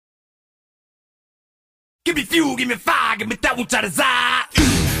Give me fuel, give me fire, give me that which I desire.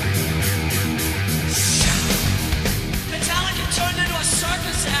 Metallica turned into a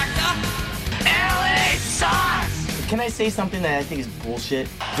circus actor. LA sauce! Can I say something that I think is bullshit?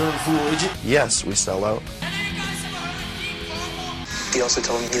 During Fool Agent? Yes, we sell out. He also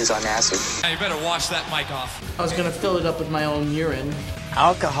told me he was on acid. Hey, you better wash that mic off. I was gonna fill it up with my own urine.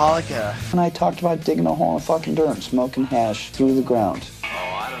 Alcoholica. And I talked about digging a hole in fucking dirt and smoking hash through the ground. Oh,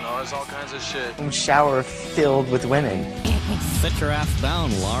 I don't know. There's all kinds of shit. Shower filled with women. Sit your ass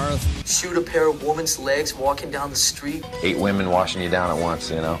down, Lars. Shoot a pair of woman's legs walking down the street. 8 women washing you down at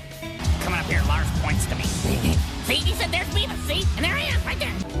once, you know? Come on up here, Lars points to me. See, he said there's Beavis, see? And there I am, right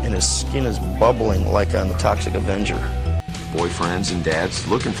there. And his skin is bubbling like on the Toxic Avenger. Boyfriends and dads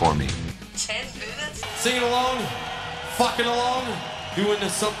looking for me. 10 minutes? Singing along, fucking along, doing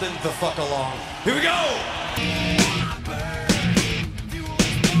something the fuck along. Here we go!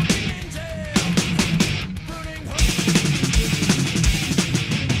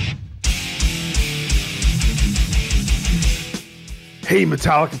 Hey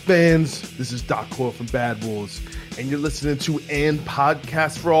Metallica fans, this is Doc Coyle from Bad Wolves, and you're listening to And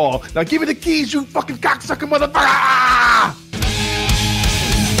Podcast for All. Now give me the keys, you fucking cocksucker motherfucker!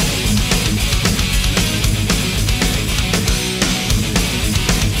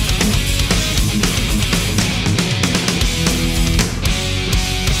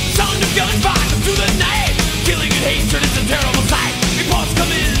 Sound of gunfire through the night. Killing and hatred is a terrible sight. Reports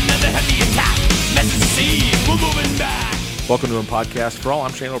come in and the heavy attack. Message received, we're moving back. Welcome to a podcast for all.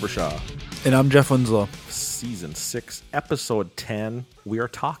 I'm Shane Obershaw. And I'm Jeff Winslow. Season 6, episode 10. We are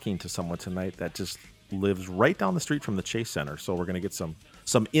talking to someone tonight that just lives right down the street from the Chase Center. So we're going to get some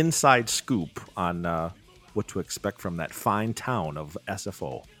inside scoop on what to expect from that fine town of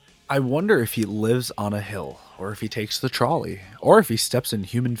SFO. I wonder if he lives on a hill, or if he takes the trolley, or if he steps in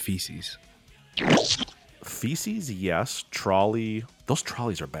human feces. Feces, yes. Trolley. Those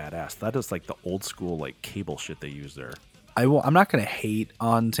trolleys are badass. That is like the old school like cable shit they use there. I'm not going to hate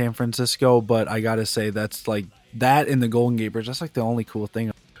on San Francisco, but I got to say that's like that in the Golden Gate Bridge. That's like the only cool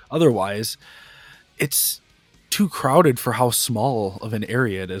thing. Otherwise, it's too crowded for how small of an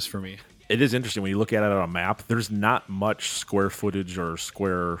area it is for me. It is interesting when you look at it on a map. There's not much square footage or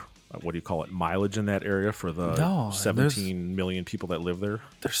square, what do you call it, mileage in that area for the 17 million people that live there.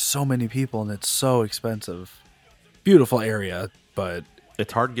 There's so many people and it's so expensive. Beautiful area, but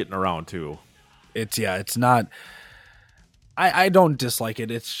it's hard getting around too. It's not. I don't dislike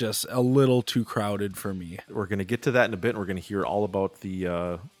it. It's just a little too crowded for me. We're going to get to that in a bit. And we're going to hear all about the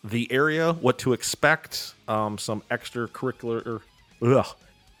area, what to expect, some extracurricular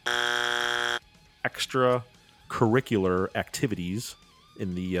activities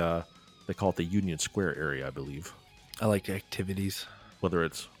in the they call it the Union Square area, I believe. I like activities, whether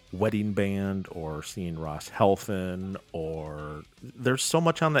it's wedding band or seeing Ross Helfin, or there's so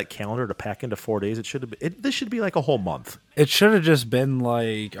much on that calendar to pack into 4 days. This should be like a whole month. It should have just been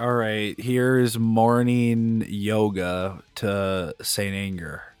like, all right, here's morning yoga to St.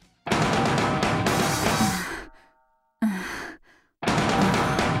 Anger.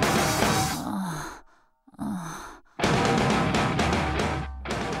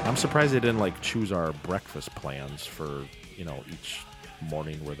 I'm surprised they didn't like choose our breakfast plans for, each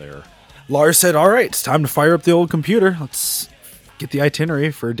morning we're there. Lars said, all right, it's time to fire up the old computer. Let's get the itinerary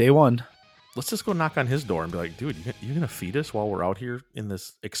for day one. Let's just go knock on his door and be like, dude, you going to feed us while we're out here in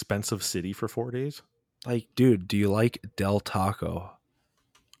this expensive city for 4 days? Like, dude, do you like Del Taco?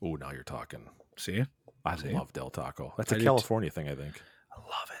 Oh, now you're talking. See? I love Del Taco. That's a California thing, I think. I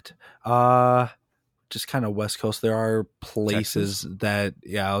love it. Just kind of West Coast. There are places that,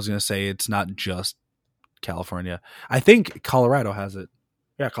 I was going to say it's not just California. I think Colorado has it.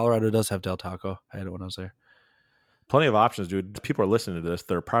 Yeah, Colorado does have Del Taco. I had it when I was there. Plenty of options, dude. People are listening to this.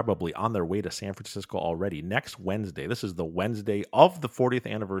 They're probably on their way to San Francisco already. Next Wednesday. This is the Wednesday of the 40th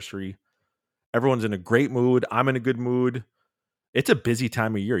anniversary. Everyone's in a great mood. I'm in a good mood. It's a busy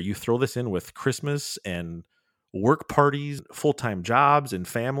time of year. You throw this in with Christmas and work parties, full-time jobs and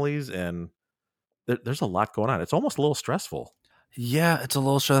families, and there's a lot going on. It's almost a little stressful. Yeah, it's a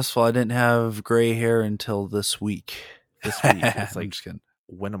little stressful. I didn't have gray hair until this week. It's like, just kidding.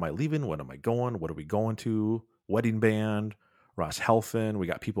 When am I leaving? When am I going? What are we going to? Wedding band, Ross Helfin. We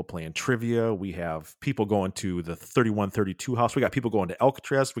got people playing trivia. We have people going to the 3132 house. We got people going to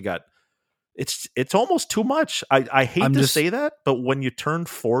Alcatraz. It's almost too much. I hate to say that, but when you turn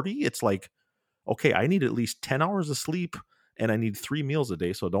 40, it's like, okay, I need at least 10 hours of sleep and I need 3 meals a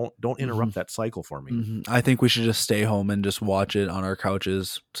day. So don't interrupt that cycle for me. Mm-hmm. I think we should just stay home and just watch it on our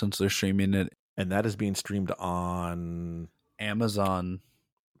couches since they're streaming it. And that is being streamed on Amazon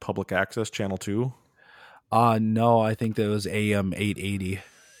Public Access Channel 2. No, I think that was AM 880.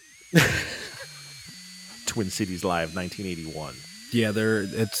 Twin Cities Live, 1981. Yeah,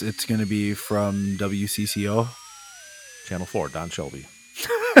 it's going to be from WCCO. Channel 4, Don Shelby.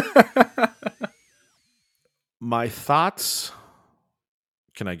 My thoughts,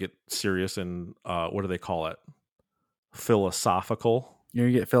 can I get serious and what do they call it? Philosophical? You're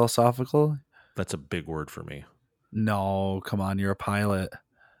going to get philosophical? That's a big word for me. No, come on, you're a pilot.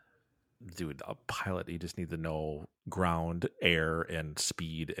 Dude, a pilot, you just need to know ground, air, and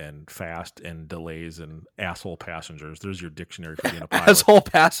speed, and fast, and delays, and asshole passengers. There's your dictionary for being a pilot. Asshole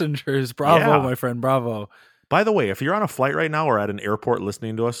passengers. Bravo, Yeah. my friend. Bravo. By the way, if you're on a flight right now or at an airport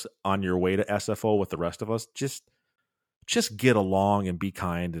listening to us on your way to SFO with the rest of us, just get along and be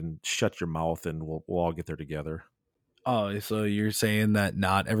kind and shut your mouth, and we'll all get there together. Oh, so you're saying that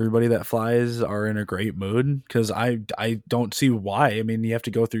not everybody that flies are in a great mood? Because I don't see why. I mean, you have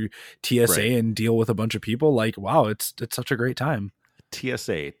to go through TSA Right. and deal with a bunch of people. Like, wow, it's such a great time.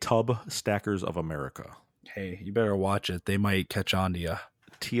 TSA, Tub Stackers of America. Hey, you better watch it. They might catch on to you.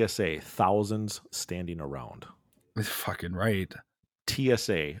 TSA, thousands standing around. It's fucking right.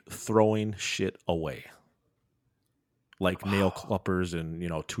 TSA, throwing shit away. Like nail clippers and,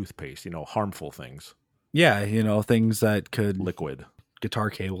 toothpaste, harmful things. Yeah, things that could Liquid. guitar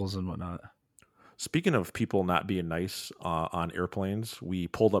cables and whatnot. Speaking of people not being nice on airplanes, we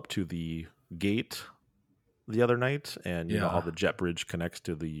pulled up to the gate the other night, and you know how the jet bridge connects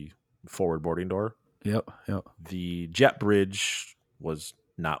to the forward boarding door? Yep. The jet bridge was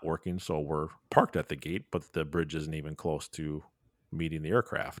not working, so we're parked at the gate, but the bridge isn't even close to meeting the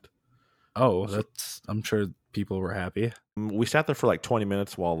aircraft. Oh, I'm sure people were happy. We sat there for like 20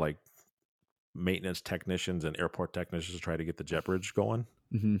 minutes while maintenance technicians and airport technicians try to get the jet bridge going.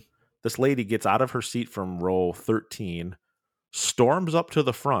 Mm-hmm. This lady gets out of her seat from row 13, storms up to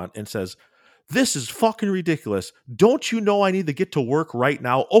the front and says, "This is fucking ridiculous. Don't you know I need to get to work right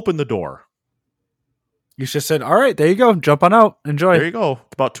now? Open the door." You just said, all right, there you go. Jump on out. Enjoy. There you go.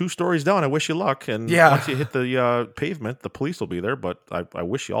 About 2 stories down. I wish you luck. And once you hit the pavement, the police will be there. But I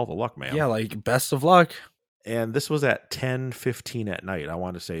wish you all the luck, man. Yeah, best of luck. And this was at 10:15 at night. I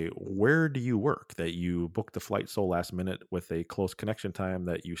want to say, where do you work that you booked the flight so last minute with a close connection time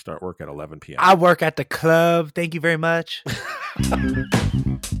that you start work at 11 p.m.? I work at the club. Thank you very much.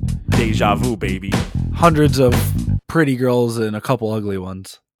 Deja vu, baby. Hundreds of pretty girls and a couple ugly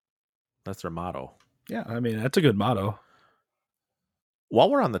ones. That's their motto. Yeah, I mean, that's a good motto. While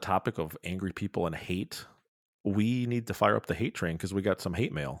we're on the topic of angry people and hate, we need to fire up the hate train because we got some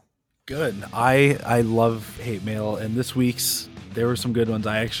hate mail. Good. I love hate mail, and this week's there were some good ones.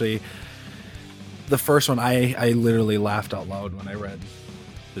 The first one I literally laughed out loud when I read.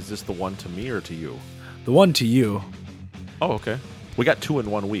 Is this the one to me or to you? The one to you. Oh, okay. We got 2 in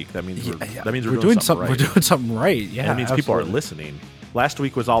 1 week. That means we're doing something right. We're doing something right. Yeah, that means people are listening. Last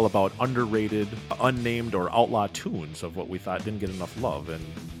week was all about underrated, unnamed, or outlaw tunes of what we thought didn't get enough love, and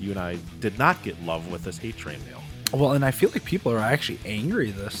you and I did not get love with this hate train mail. Well, and I feel like people are actually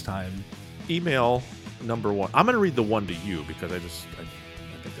angry this time. Email number 1. I'm going to read the one to you because I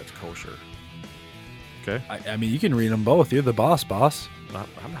think that's kosher. Okay? I mean, you can read them both. You're the boss.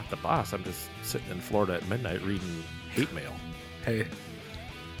 I'm not the boss. I'm just sitting in Florida at midnight reading hate mail. Hey.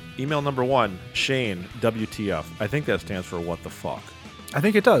 Email number 1, Shane, WTF. I think that stands for what the fuck. I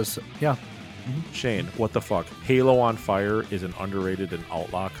think it does. Yeah. Mm-hmm. Shane, what the fuck? Halo on Fire is an underrated and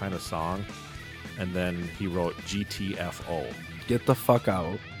outlaw kind of song. And then he wrote GTFO. Get the fuck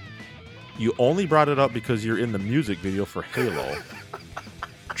out. You only brought it up because you're in the music video for Halo.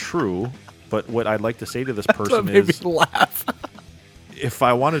 True. But what I'd like to say to this person made is, me laugh. if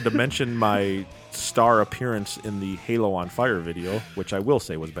I wanted to mention my star appearance in the Halo on Fire video, which I will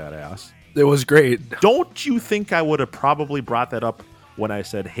say was badass. It was great. Don't you think I would have probably brought that up when I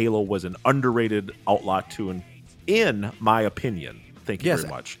said Halo was an underrated outlaw tune, in my opinion? Thank you very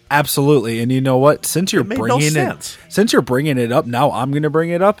much. Absolutely. And you know what? Since you're bringing it up, now I'm going to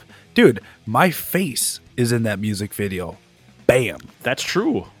bring it up. Dude, my face is in that music video. Bam. That's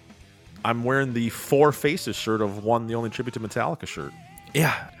true. I'm wearing the Four Faces shirt of the only tribute to Metallica shirt.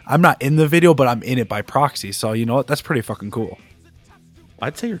 Yeah. I'm not in the video, but I'm in it by proxy. So you know what? That's pretty fucking cool.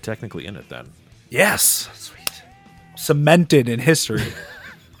 I'd say you're technically in it then. Yes. Sweet. Cemented in history.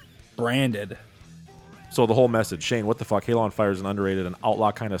 Branded. So the whole message, Shane, what the fuck? Halo on Fire is an underrated and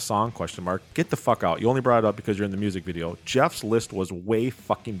outlaw kind of song, ? Get the fuck out. You only brought it up because you're in the music video. Jeff's list was way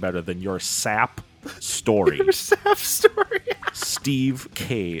fucking better than your sap story. Your sap story. Steve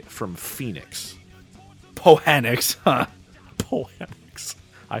K. from Phoenix. Pohanix, huh? Pohanix.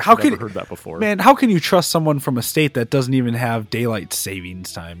 I've never heard that before. Man, how can you trust someone from a state that doesn't even have daylight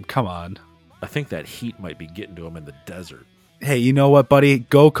savings time? Come on. I think that heat might be getting to him in the desert. Hey, you know what, buddy?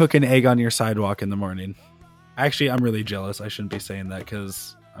 Go cook an egg on your sidewalk in the morning. Actually, I'm really jealous. I shouldn't be saying that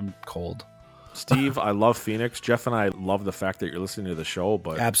because I'm cold. Steve, I love Phoenix. Jeff and I love the fact that you're listening to the show,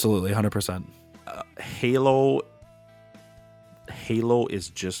 but absolutely, 100%. Halo is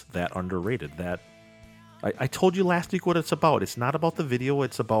just that underrated. That I told you last week what it's about. It's not about the video.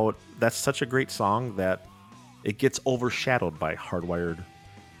 It's about that's such a great song that it gets overshadowed by Hardwired,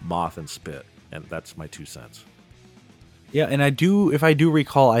 Moth, and Spit, and that's my 2 cents. Yeah, and if I do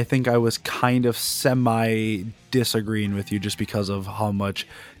recall, I think I was kind of semi disagreeing with you just because of how much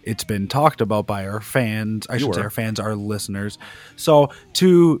it's been talked about by our fans. I should say our fans, our listeners. So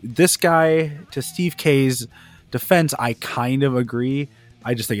to this guy, to Steve K's defense, I kind of agree.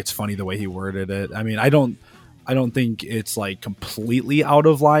 I just think it's funny the way he worded it. I mean, I don't think it's like completely out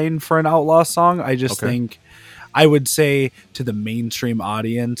of line for an Outlaw song. I just think I would say to the mainstream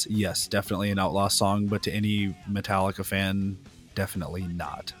audience, yes, definitely an Outlaw song, but to any Metallica fan, definitely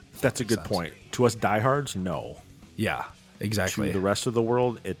not. That's a good point. To us diehards, no. Yeah, exactly. To the rest of the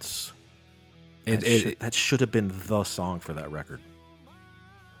world, that should have been the song for that record.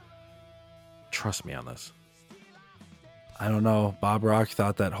 Trust me on this. I don't know. Bob Rock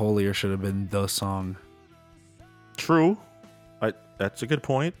thought that Holier should have been the song. True. That's a good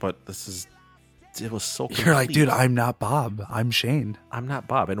point, but it was so complete. You're like, dude, I'm not Bob. I'm Shane. I'm not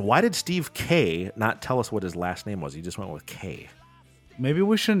Bob. And why did Steve K not tell us what his last name was? He just went with K. Maybe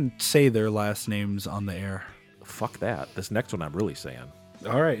we shouldn't say their last names on the air. Fuck that. This next one I'm really saying.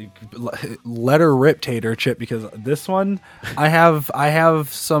 All right. Let her rip, Tater Chip, because this one, I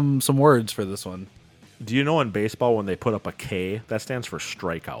have some words for this one. Do you know in baseball when they put up a K, that stands for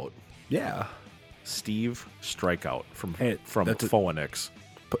strikeout? Yeah. Steve Strikeout from Phoenix.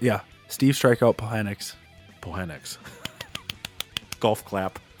 Yeah. Steve Strikeout Pohenix. Golf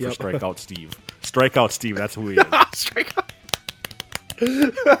clap for Strikeout Steve. Strikeout Steve, that's who he is. Strikeout.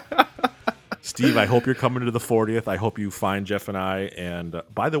 Steve, I hope you're coming to the 40th. I hope you find Jeff and I. And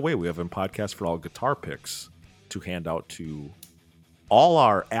by the way, we have a podcast for all guitar picks to hand out to all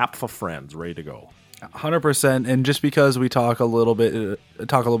our APFA friends ready to go. 100%. And just because we talk a little bit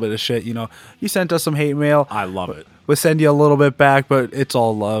of shit, you sent us some hate mail. I love it. We'll send you a little bit back, but it's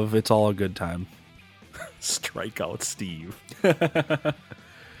all love. It's all a good time. Strikeout Steve.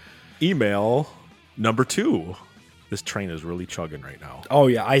 Email number 2. This train is really chugging right now. Oh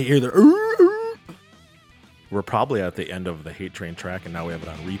yeah, I hear the. We're probably at the end of the hate train track, and now we have it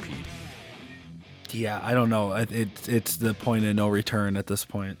on repeat. Yeah, I don't know. It's the point of no return at this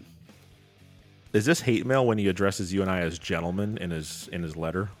point. Is this hate mail when he addresses you and I as gentlemen in his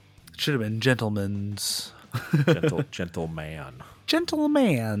letter? It should have been gentlemen's. Gentleman.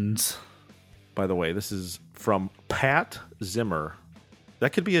 Gentleman's. By the way, this is from Pat Zimmer.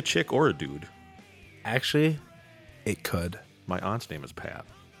 That could be a chick or a dude. Actually, it could. My aunt's name is Pat.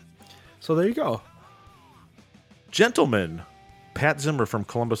 So there you go. Gentlemen, Pat Zimmer from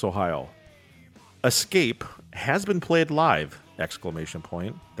Columbus, Ohio. Escape has been played live! !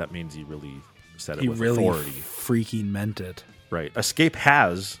 That means he really said it with authority. He really freaking meant it. Right. Escape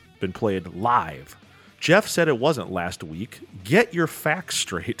has been played live. Jeff said it wasn't last week. Get your facts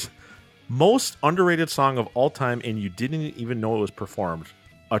straight. Most underrated song of all time, and you didn't even know it was performed.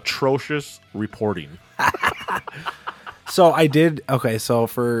 Atrocious reporting. So I did. Okay, so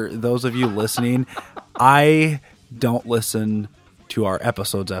for those of you listening, I don't listen to our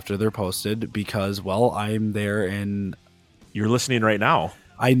episodes after they're posted because, well, I'm there and you're listening right now.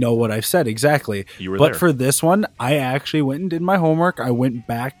 I know what I've said exactly. You were but there. For this one, I actually went and did my homework. I went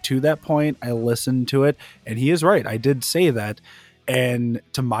back to that point. I listened to it, and he is right. I did say that. And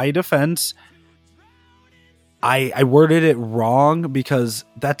to my defense, I worded it wrong because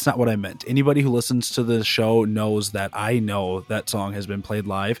that's not what I meant. Anybody who listens to the show knows that I know that song has been played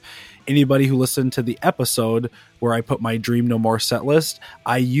live. Anybody who listened to the episode where I put my Dream No More set list,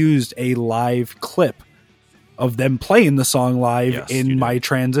 I used a live clip of them playing the song live in my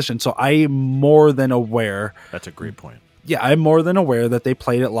transition. So I'm more than aware. That's a great point. Yeah, I'm more than aware that they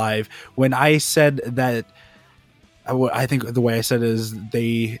played it live. When I said that, I think the way I said it is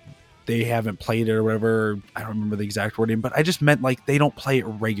they haven't played it or whatever. I don't remember the exact wording, but I just meant like they don't play it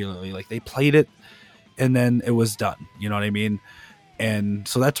regularly. Like they played it and then it was done. You know what I mean? And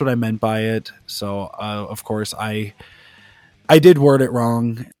so that's what I meant by it. So of course I did word it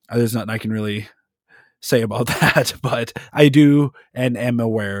wrong. There's nothing I can really say about that, but I do and am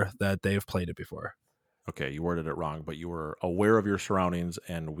aware that they've played it before. Okay, you worded it wrong, but you were aware of your surroundings,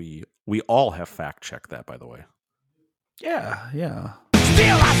 and we all have fact checked that, by the way. Yeah.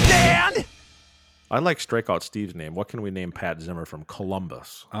 Still I stand. I like Strikeout Steve's name. What can we name Pat Zimmer from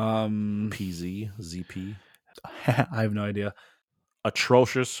Columbus? PZ, ZP. I have no idea.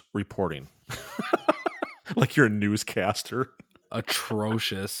 Atrocious reporting. Like you're a newscaster.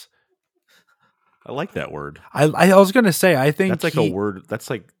 Atrocious. I like that word. I was gonna say, I think that's like a word. That's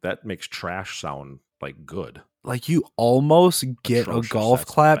like that makes trash sound like good. Like you almost get Atrocious, a golf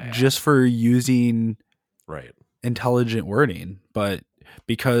that's clap bad. just for using Right. intelligent wording, but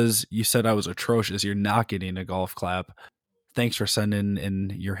because you said I was atrocious, you're not getting a golf clap. Thanks for sending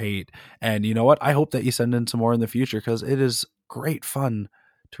in your hate, and you know what? I hope that you send in some more in the future because it is great fun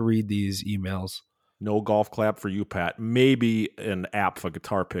to read these emails. No golf clap for you, Pat. Maybe an app for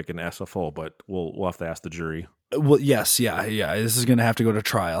guitar pick and SFO, but we'll have to ask the jury. Well, yes, yeah. This is gonna have to go to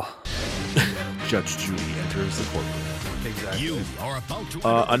trial. Judge Judy enters the courtroom. Exactly. You are about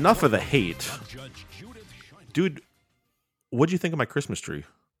to enough of the hate, dude. What'd you think of my Christmas tree?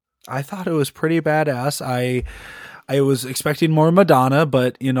 I thought it was pretty badass. I was expecting more Madonna,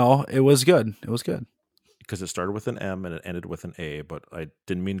 but you know, it was good. It was good. Because it started with an M and it ended with an A, but I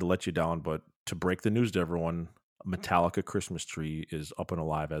didn't mean to let you down. But to break the news to everyone, Metallica Christmas tree is up and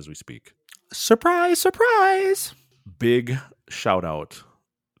alive as we speak. Surprise, surprise. Big shout out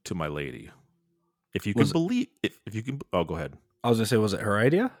to my lady. If you can believe, if you can, oh, go ahead. I was gonna say, was it her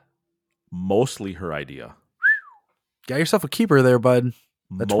idea? Mostly her idea. Got yourself a keeper there, bud.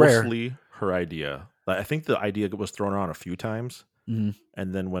 That's Mostly rare. her idea. I think the idea was thrown around a few times, and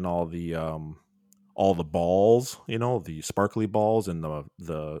then when all the balls, you know, the sparkly balls and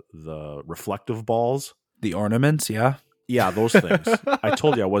the reflective balls, the ornaments, yeah, those things. I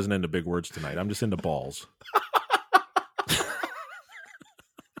told you I wasn't into big words tonight. I'm just into balls.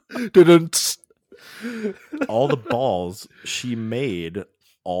 All the balls she made,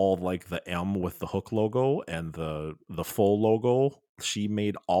 all like the M with the hook logo and the full logo. She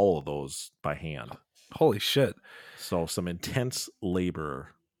made all of those by hand. Holy shit! So some intense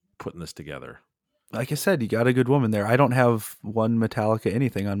labor putting this together. Like I said, you got a good woman there. I don't have one Metallica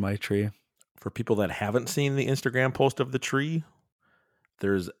anything on my tree. For people that haven't seen the Instagram post of the tree,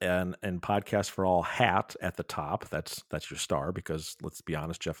 there's an Podcast for All hat at the top. That's your star because let's be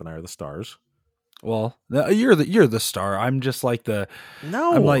honest, Jeff and I are the stars. Well, you're the star. I'm just like the.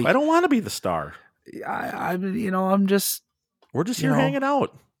 No, I'm like, I don't want to be the star. I'm just. We're just here hanging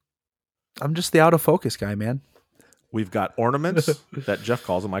out. I'm just the out of focus guy, man. We've got ornaments that Jeff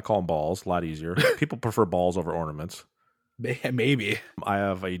calls them. I call them balls. A lot easier. People prefer balls over ornaments. Maybe. I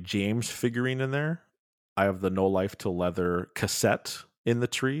have a James figurine in there. I have the No Life Till Leather cassette in the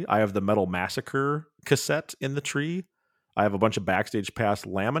tree. I have the Metal Massacre cassette in the tree. I have a bunch of Backstage Pass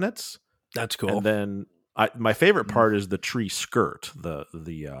laminates. That's cool. And then my favorite part is the tree skirt, the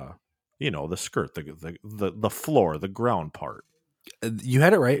skirt, the floor, the ground part. You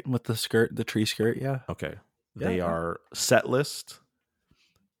had it right with the skirt, the tree skirt. Yeah. Okay. They are set list,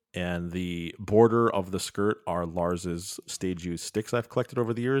 and the border of the skirt are Lars's stage use sticks I've collected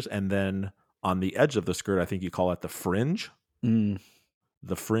over the years. And then on the edge of the skirt, I think you call it the fringe.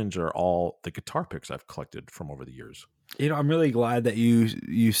 The fringe are all the guitar picks I've collected from over the years. You know, I'm really glad that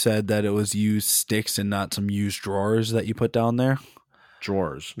you said that it was used sticks and not some used drawers that you put down there.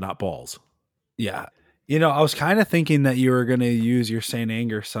 Drawers, not balls. Yeah. You know, I was kind of thinking that you were going to use your St.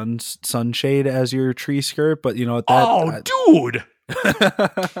 Anger sunshade as your tree skirt, but you know what? Dude!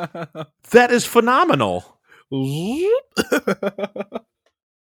 That is phenomenal.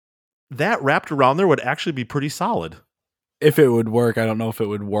 That wrapped around there would actually be pretty solid. If it would work, I don't know if it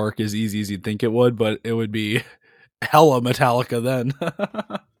would work as easy as you'd think it would, but it would be hella Metallica then.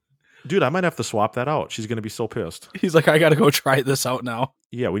 Dude, I might have to swap that out. She's going to be so pissed. He's like, I got to go try this out now.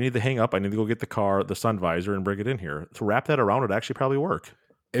 Yeah, we need to hang up. I need to go get the car, the sun visor, and bring it in here. To wrap that around would actually probably work.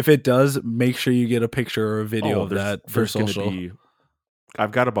 If it does, make sure you get a picture or a video of that for social.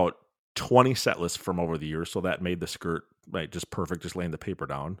 I've got about 20 set lists from over the years, so that made the skirt just perfect, just laying the paper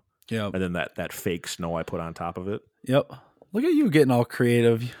down. Yeah. And then that fake snow I put on top of it. Yep. Look at you getting all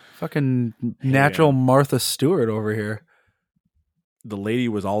creative. Fucking natural Martha Stewart over here. The lady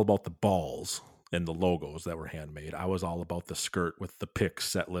was all about the balls and the logos that were handmade. I was all about the skirt with the picks,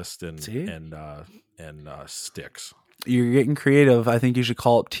 set list, and sticks. You're getting creative. I think you should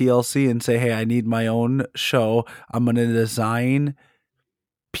call up TLC and say, hey, I need my own show. I'm going to design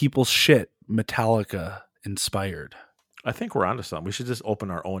people's shit Metallica inspired. I think we're onto something. We should just open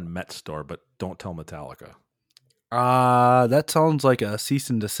our own Met store, but don't tell Metallica. That sounds like a cease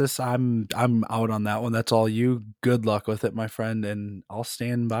and desist. I'm out on that one. That's all you. Good luck with it, my friend, and I'll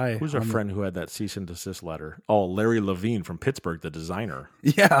stand by. Who's our friend who had that cease and desist letter? Oh, Larry Levine from Pittsburgh, the designer.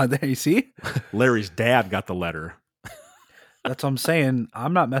 Yeah, there you see. Larry's dad got the letter. That's what I'm saying.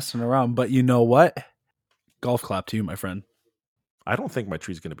 I'm not messing around, but you know what? Golf clap to you, my friend. I don't think my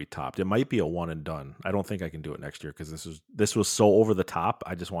tree's going to be topped. It might be a one and done. I don't think I can do it next year because this was so over the top.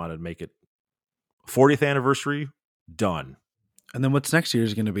 I just wanted to make it 40th anniversary done. And then what's next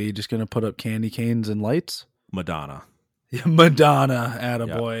year's going to be? Just going to put up candy canes and lights? Madonna. Yeah, Madonna,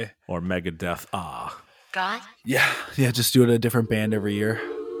 attaboy. Yeah. Or Megadeth. God? Yeah, just do it a different band every year.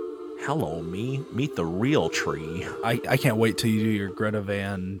 Hello, me. Meet the real tree. I can't wait till you do your Greta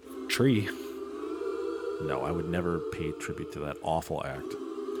Van tree. No, I would never pay tribute to that awful act.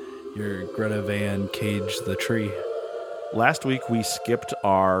 Your Greta Van Cage the Tree. Last week, we skipped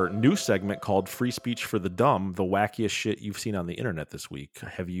our new segment called Free Speech for the Dumb, the wackiest shit you've seen on the internet this week.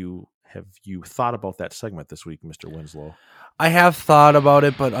 Have you thought about that segment this week, Mr. Winslow? I have thought about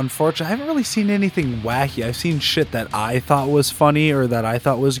it, but unfortunately, I haven't really seen anything wacky. I've seen shit that I thought was funny or that I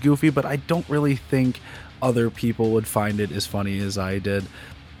thought was goofy, but I don't really think other people would find it as funny as I did.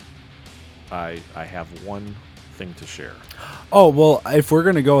 I have one thing to share. Oh, well, if we're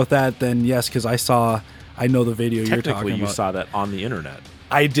going to go with that, then yes, because I know the video you're talking about. Technically, you saw that on the internet.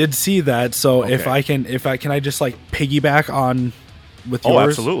 I did see that, so okay. if I can I just like piggyback on with yours? Oh,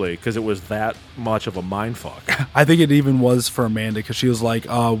 absolutely, because it was that much of a mindfuck. I think it even was for Amanda, because she was like,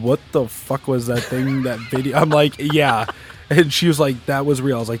 what the fuck was that thing, that video? I'm like, yeah. And she was like, that was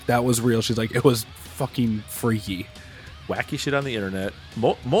real. I was like, that was real. She's like, it was fucking freaky. Wacky shit on the internet.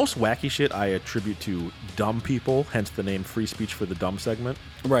 Most wacky shit I attribute to dumb people, hence the name Free Speech for the Dumb segment.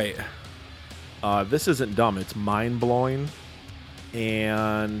 Right. This isn't dumb. It's mind-blowing.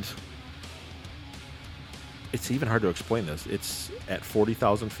 And it's even hard to explain this. It's at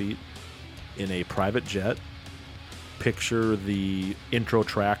 40,000 feet in a private jet. Picture the intro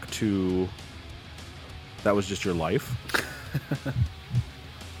track to That Was Just Your Life.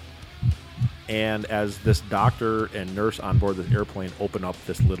 And as this doctor and nurse on board this airplane open up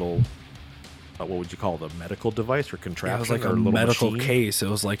this little, what would you call it, a medical device or contraption? Yeah, it was like or a medical machine? case. It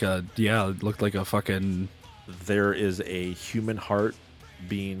was like it looked like a fucking... There is a human heart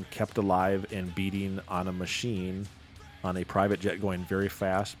being kept alive and beating on a machine on a private jet going very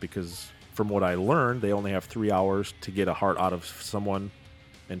fast because from what I learned, they only have 3 hours to get a heart out of someone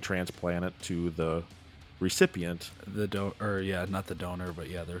and transplant it to the recipient. Not the donor, but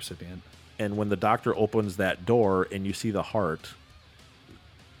yeah, the recipient. And when the doctor opens that door and you see the heart,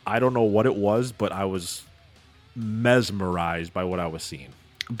 I don't know what it was, but I was mesmerized by what I was seeing.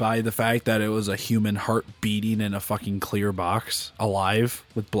 By the fact that it was a human heart beating in a fucking clear box, alive,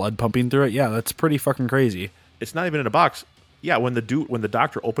 with blood pumping through it. Yeah, that's pretty fucking crazy. It's not even in a box. Yeah, when the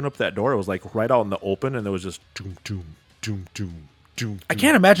doctor opened up that door, it was like right out in the open, and there was just doom, doom, doom, doom, doom. I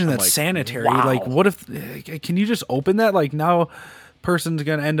can't imagine that's like, sanitary. Wow. Like, what if... Can you just open that? Like, now person's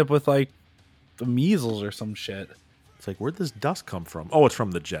going to end up with, like, the measles or some shit. It's like, where'd this dust come from? Oh, it's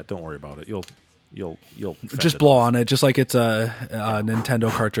from the jet. Don't worry about it. You'll just blow on it, just like it's a Nintendo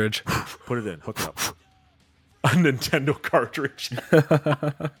cartridge. Put it in. Hook it up. A Nintendo cartridge.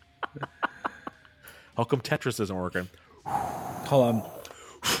 How come Tetris isn't working? Hold on.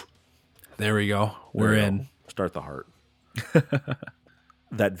 There we go. We're in. Start the heart.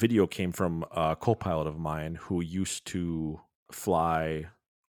 That video came from a co-pilot of mine who used to fly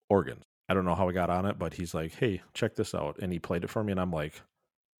organs. I don't know how I got on it, but he's like, hey, check this out. And he played it for me, and I'm like,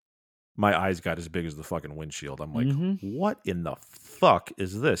 my eyes got as big as the fucking windshield. I'm like, What in the fuck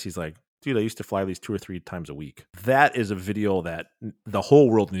is this? He's like, dude, I used to fly these 2 or 3 times a week. That is a video that the whole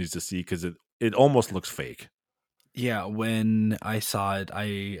world needs to see because it almost looks fake. Yeah, when I saw it,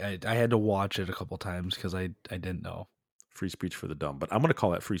 I had to watch it a couple times because I didn't know. Free speech for the dumb. But I'm going to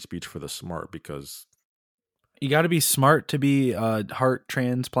call that free speech for the smart because... You got to be smart to be a heart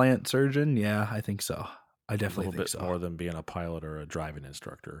transplant surgeon? Yeah, I think so. I definitely think so. A little bit more than being a pilot or a driving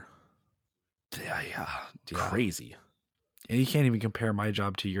instructor. Yeah. Crazy. And you can't even compare my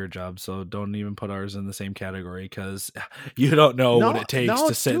job to your job, so don't even put ours in the same category because you don't know what it takes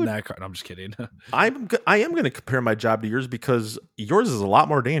to sit in that car. No, I'm just kidding. I am going to compare my job to yours because yours is a lot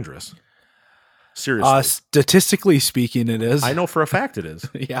more dangerous. Seriously. Statistically speaking, it is. I know for a fact it is.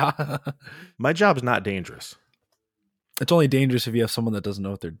 Yeah. My job is not dangerous. It's only dangerous if you have someone that doesn't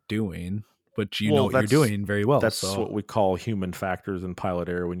know what they're doing, but you know what you're doing very well. That's what we call human factors in pilot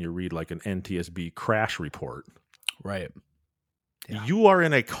error when you read like an NTSB crash report. Right. Yeah. You are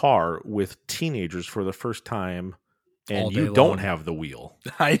in a car with teenagers for the first time and all you day don't long. have the wheel.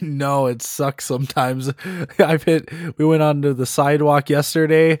 I know it sucks sometimes. We went onto the sidewalk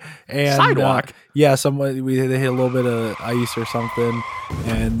yesterday, and Sidewalk? they hit a little bit of ice or something,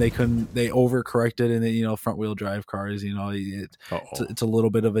 and they overcorrected, and then, front wheel drive cars, it's a little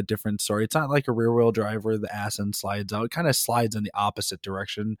bit of a different story. It's not like a rear wheel drive where the ass end slides out. It kind of slides in the opposite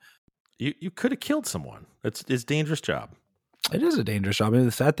direction. You could have killed someone. It's a dangerous job. It is a dangerous job. I mean,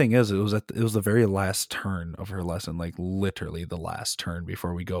 the sad thing is, it was the very last turn of her lesson, like literally the last turn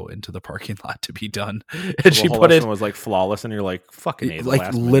before we go into the parking lot to be done. And So the whole lesson was like flawless, and you're like, fucking A,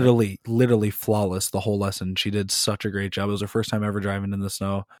 like literally flawless the whole lesson. She did such a great job. It was her first time ever driving in the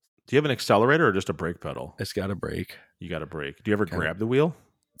snow. Do you have an accelerator or just a brake pedal? It's got a brake. You got a brake. Do you ever grab the wheel?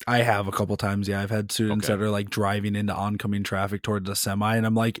 I have a couple times. Yeah, I've had students that are like driving into oncoming traffic towards a semi, and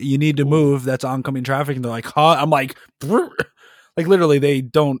I'm like, "You need to move. That's oncoming traffic." And they're like, "Huh?" I'm like, "Brr." Like literally, they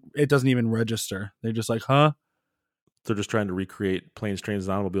don't. It doesn't even register. They're just like, "Huh?" They're just trying to recreate planes, trains,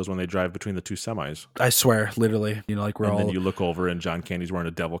 and automobiles when they drive between the two semis. I swear, literally, like we're and all. then you look over, and John Candy's wearing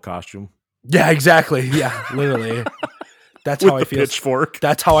a devil costume. Yeah, exactly. Yeah, literally. That's With how I the feel. Pitchfork.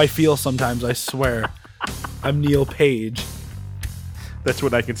 That's how I feel sometimes. I swear. I'm Neil Page. That's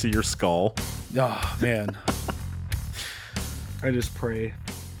when I can see your skull. Oh man. I just pray.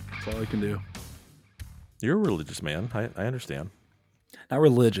 That's all I can do. You're a religious man. I understand. Not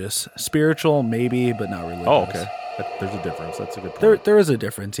religious. Spiritual, maybe, but not religious. Oh, okay. There's a difference. That's a good point. There is a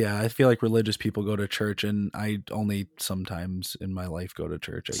difference, yeah. I feel like religious people go to church, and I only sometimes in my life go to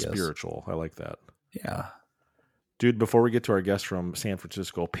church, I guess. Spiritual. I like that. Yeah. Dude, before we get to our guest from San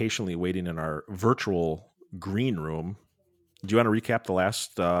Francisco, patiently waiting in our virtual green room, do you want to recap the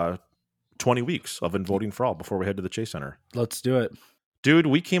last 20 weeks of In Voting for All before we head to the Chase Center? Let's do it. Dude,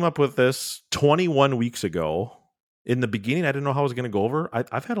 we came up with this 21 weeks ago. In the beginning, I didn't know how I was going to go over.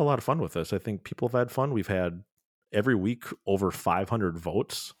 I've had a lot of fun with this. I think people have had fun. We've had every week over 500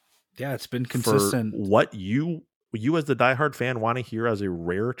 votes. Yeah, it's been consistent. For what you as the diehard fan want to hear as a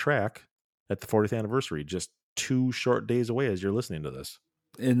rare track at the 40th anniversary, just 2 short days away as you're listening to this.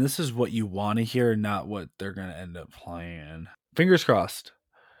 And this is what you want to hear, not what they're going to end up playing. Fingers crossed.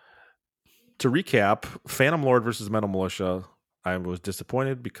 To recap, Phantom Lord versus Metal Militia. I was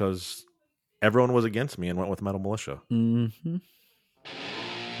disappointed because everyone was against me and went with Metal Militia. Mm-hmm.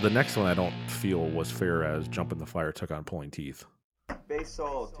 The next one I don't feel was fair as Jump in the Fire took on Pulling Teeth. Bass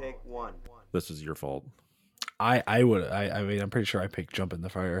solo, take 1. This is your fault. I mean, I'm pretty sure I picked Jump in the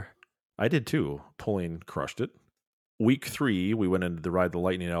Fire. I did too. Pulling crushed it. Week 3, we went into the Ride the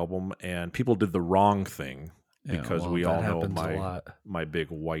Lightning album, and people did the wrong thing because we all know my big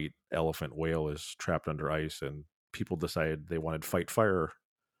white elephant whale is trapped under ice, and people decided they wanted Fight Fire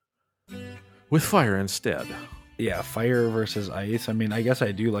with fire instead. Yeah, fire versus ice. I mean, I guess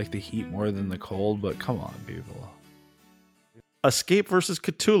I do like the heat more than the cold, but come on, people. Escape versus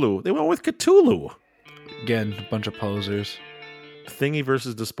Cthulhu. They went with Cthulhu. Again, a bunch of posers. Thingy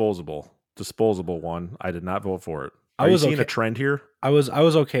versus Disposable. Disposable one. I did not vote for it. Are you seeing a trend here? I was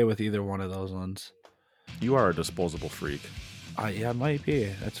okay with either one of those ones. You are a disposable freak. Yeah, it might be.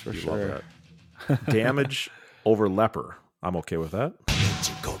 That's for sure. That. Damage over Leper. I'm okay with that.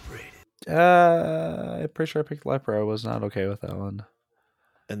 I'm pretty sure I picked Leper. I was not okay with that one.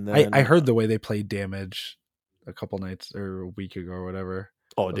 And then I heard the way they played Damage a couple nights or a week ago or whatever.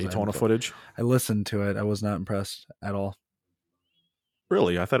 Oh, Daytona footage? I listened to it. I was not impressed at all.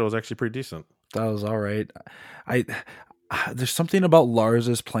 Really? I thought it was actually pretty decent. That was all right. There's something about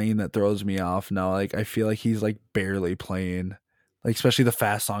Lars's playing that throws me off now. Like, I feel like he's like barely playing, like especially the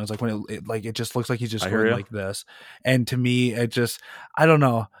fast songs. Like when it just looks like he's just going like this. And to me, it just, I don't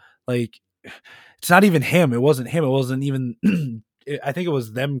know. Like, it's not even him. It wasn't him. It wasn't even. I think it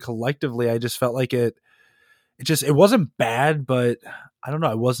was them collectively. I just felt like it wasn't bad, but I don't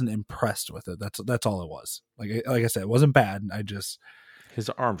know. I wasn't impressed with it. That's all it was. Like I said, it wasn't bad. His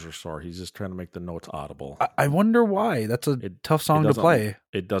arms are sore. He's just trying to make the notes audible. I wonder why. That's a tough song to play.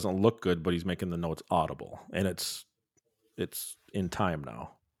 It doesn't look good, but he's making the notes audible, and it's in time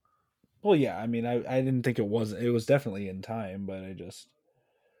now. Well, yeah. I mean, I didn't think it was. It was definitely in time, but I just.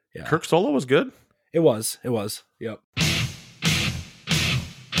 Yeah. Kirk solo was good. It was. Yep.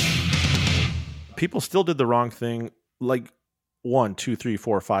 People still did the wrong thing. Like 1, 2, 3,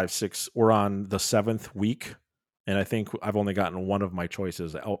 4, 5, 6. We're on the 7th week. And I think I've only gotten one of my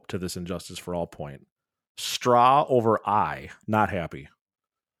choices up to this Injustice for All point. Straw over I. Not happy.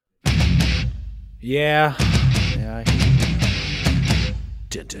 Yeah.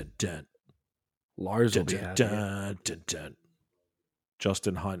 Dun, dun, dun. Lars will be happy. Dun, dun, dun.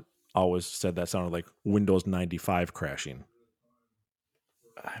 Justin Hunt always said that sounded like Windows 95 crashing.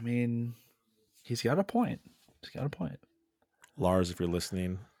 I mean, he's got a point. He's got a point. Lars, if you're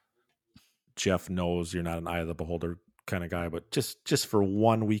listening, Jeff knows you're not an eye of the beholder kind of guy, but just for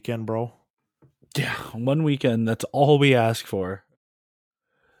one weekend, bro. Yeah, one weekend. That's all we ask for.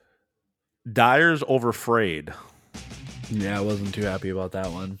 Dyers over Frayed. Yeah, I wasn't too happy about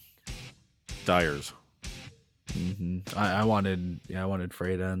that one. Dyers. Mm-hmm. I wanted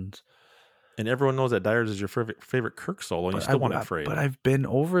Frayed ends. And everyone knows that Dyers is your favorite Kirk solo, and you still wanted Frayed. But I've been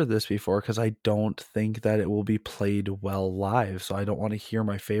over this before because I don't think that it will be played well live. So I don't want to hear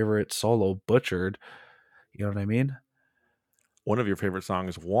my favorite solo butchered. You know what I mean? One of your favorite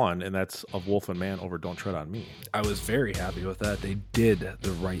songs won, and that's Of Wolf and Man over Don't Tread on Me. I was very happy with that. They did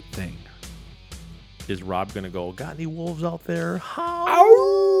the right thing. Is Rob going to go, got any wolves out there? How?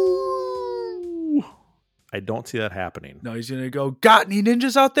 I don't see that happening. No, he's going to go, got any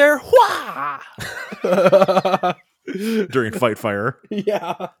ninjas out there? Wah! During Fight Fire.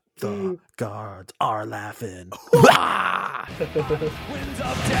 Yeah. The guards are laughing. Winds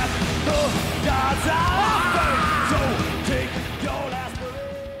of death, the gods are so take your last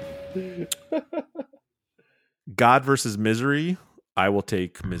breath. God versus Misery. I will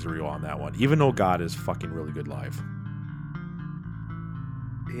take Misery on that one, even though God is fucking really good live.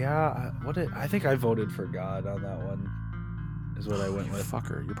 Yeah, I think I voted for God on that one. Is what I went with.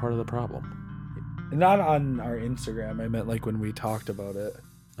 Fucker, you're part of the problem. Not on our Instagram. I meant like when we talked about it.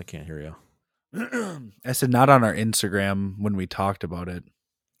 I can't hear you. I said not on our Instagram when we talked about it.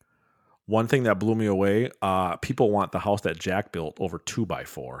 One thing that blew me away, people want the house that Jack built over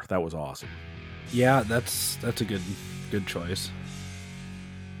 2x4. That was awesome. Yeah, that's a good choice.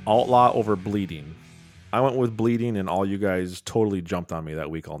 Outlaw over Bleeding. I went with Bleeding, and all you guys totally jumped on me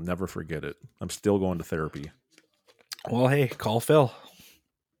that week. I'll never forget it. I'm still going to therapy. Well, hey, call Phil.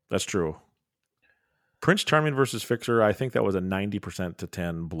 That's true. Prince Charming versus Fixer, I think that was a 90% to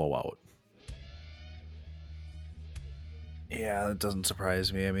 10 blowout. Yeah, that doesn't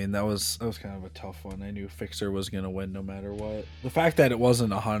surprise me. I mean, that was kind of a tough one. I knew Fixer was going to win no matter what. The fact that it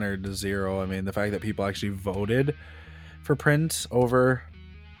wasn't 100-0, I mean, the fact that people actually voted for Prince over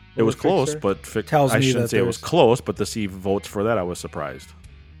it was close, Fixer but tells I me shouldn't that say it was close, but to see votes for that, I was surprised.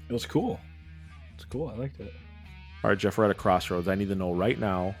 It was cool. It's cool. I liked it. All right, Jeff, we're at a crossroads. I need to know right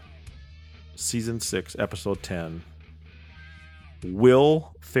now, Season 6, Episode 10,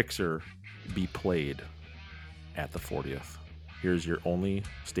 will Fixer be played at the 40th? Here's your only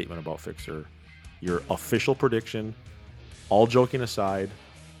statement about Fixer. Your official prediction, all joking aside,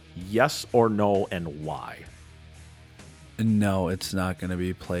 yes or no, and why? No, it's not going to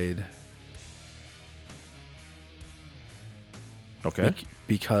be played. Okay.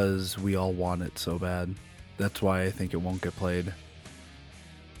 Because we all want it so bad. That's why I think it won't get played. Do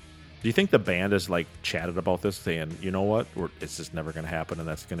you think the band has like chatted about this, saying, you know what, it's just never going to happen, and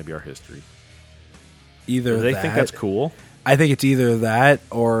that's going to be our history? Either do they think that's cool? I think it's either that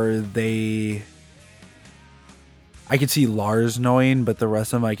or they. I could see Lars knowing, but the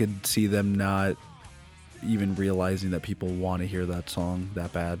rest of them, I could see them not even realizing that people want to hear that song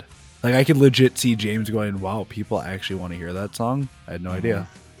that bad. Like, I could legit see James going, wow, people actually want to hear that song? I had no idea.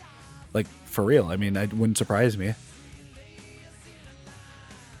 Like, for real. I mean, it wouldn't surprise me.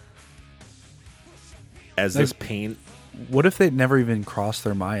 As like, this pain... What if they never even crossed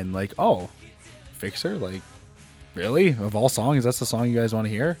their mind? Like, oh, Fixer? Like, really? Of all songs, that's the song you guys want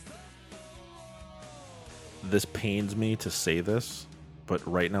to hear? This pains me to say this, but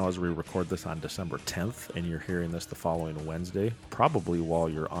right now as we record this on December 10th, and you're hearing this the following Wednesday, probably while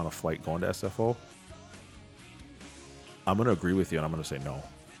you're on a flight going to SFO, I'm going to agree with you, and I'm going to say no.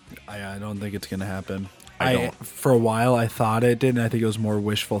 I don't think it's going to happen. I don't. For a while, I thought it did, and I think it was more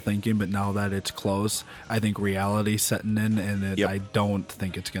wishful thinking, but now that it's close, I think reality's setting in, and I don't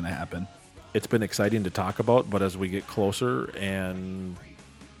think it's going to happen. It's been exciting to talk about, but as we get closer, and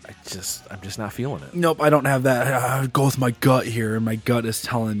I'm just not feeling it. Nope, I don't have that. I go with my gut here, and my gut is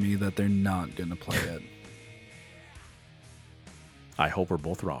telling me that they're not going to play it. I hope we're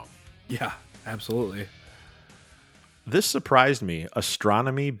both wrong. Yeah, absolutely. This surprised me.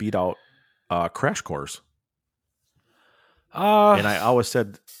 Astronomy beat out Crash Course. And I always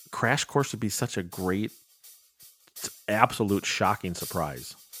said Crash Course would be such a great, absolute shocking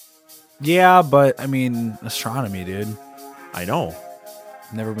surprise. Yeah, but I mean, Astronomy, dude. I know.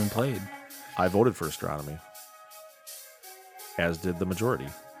 Never been played. I voted for Astronomy. As did the majority.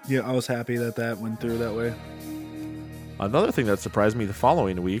 Yeah, I was happy that went through that way. Another thing that surprised me the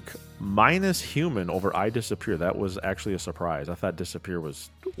following week, Minus Human over I Disappear. That was actually a surprise. I thought Disappear was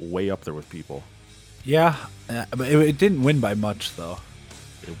way up there with people. Yeah, but it didn't win by much, though.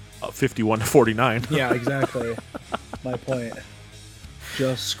 51-49. Yeah, exactly. My point.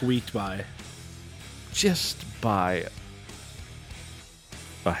 Just squeaked by. just by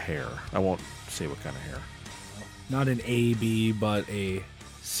a hair. I won't say what kind of hair. Not an A, B, but a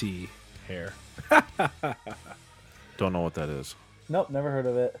C hair. Don't know what that is. Nope, never heard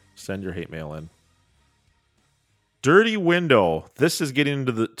of it. Send your hate mail in. Dirty Window. This is getting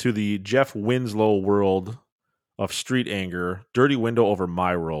into the Jeff Winslow world of street anger. Dirty Window over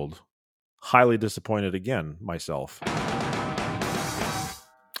My World. Highly disappointed again, myself.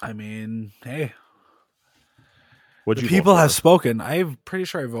 I mean, hey. What'd The you vote people for? have spoken. I'm pretty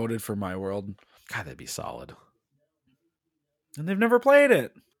sure I voted for My World. God, that'd be solid. And they've never played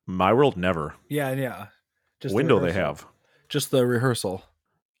it. My World never. Yeah. Just the Window they rehearsal. have. Just the rehearsal.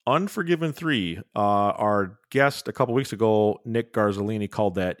 Unforgiven 3. Our guest a couple weeks ago, Nick Garzolini,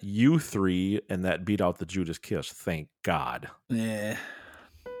 called that U3, and that beat out the Judas Kiss. Thank God. Yeah.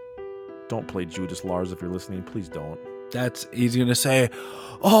 Don't play Judas, Lars, if you're listening. Please don't. That's he's gonna say,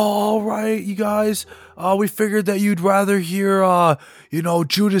 oh, all right, you guys. We figured that you'd rather hear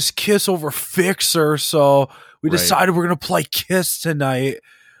Judas Kiss over Fixer, so we Right. decided we're gonna play Kiss tonight.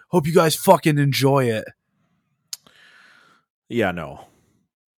 Hope you guys fucking enjoy it. Yeah, no.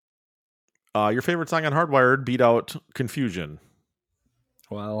 Your favorite song on Hardwired beat out Confusion.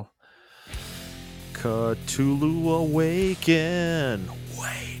 Well, Cthulhu Awaken.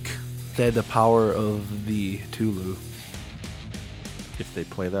 Wake. they had the power of the Tulu. If they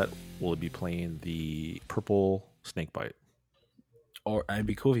play that, will it be playing the Purple Snakebite? Or it'd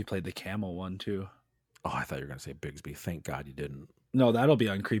be cool if he played the Camel one too. Oh, I thought you were going to say Bigsby. Thank God you didn't. No, that'll be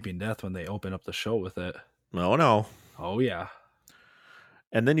on Creeping Death when they open up the show with it. No. Oh yeah.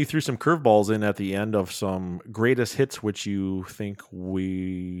 And then you threw some curveballs in at the end of some greatest hits, which you think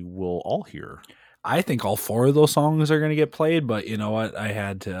we will all hear. I think all 4 of those songs are going to get played, but you know what? I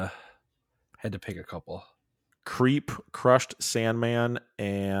had to pick a couple. Creep, Crushed Sandman,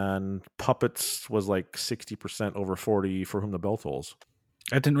 and Puppets was like 60% over 40 For Whom the Bell Tolls.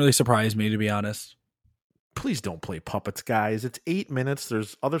 That didn't really surprise me, to be honest. Please don't play Puppets, guys. It's 8 minutes.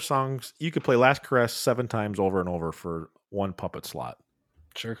 There's other songs. You could play Last Caress 7 times over and over for one Puppet slot.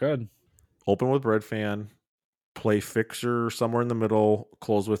 Sure could. Open with Bread Fan, play Fixer somewhere in the middle,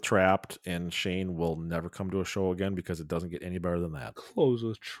 close with Trapped, and Shane will never come to a show again because it doesn't get any better than that. Close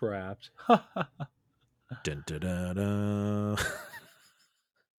with Trapped. Dun, dun, dun, dun.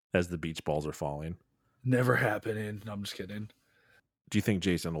 As the beach balls are falling. Never happening. No, I'm just kidding. Do you think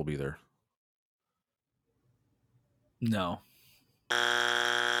Jason will be there? No.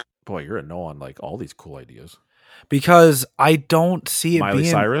 Boy, you're a no on like all these cool ideas. Because I don't see it Miley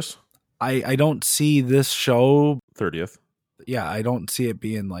being... Cyrus? I don't see this show... 30th. Yeah, I don't see it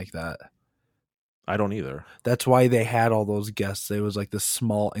being like that. I don't either. That's why they had all those guests. It was like this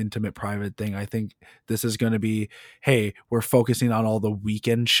small, intimate, private thing. I think this is going to be, hey, we're focusing on all the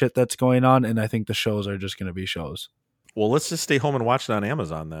weekend shit that's going on, and I think the shows are just going to be shows. Well, let's just stay home and watch it on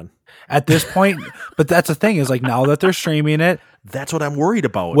Amazon then. At this point, but that's the thing is like now that they're streaming it, that's what I'm worried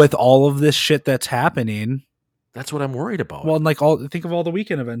about. With all of this shit that's happening, that's what I'm worried about. Well, and like think of all the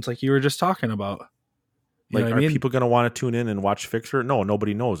weekend events like you were just talking about. You like, know what are I mean? people going to want to tune in and watch Fixer? No,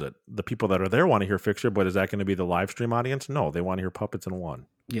 nobody knows it. The people that are there want to hear Fixer, but is that going to be the live stream audience? No, they want to hear Puppets in one.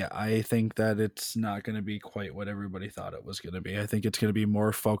 Yeah, I think that it's not going to be quite what everybody thought it was going to be. I think it's going to be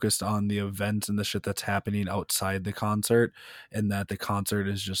more focused on the events and the shit that's happening outside the concert, and that the concert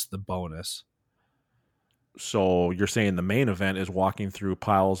is just the bonus. So you're saying the main event is walking through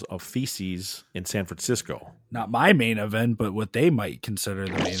piles of feces in San Francisco? Not my main event, but what they might consider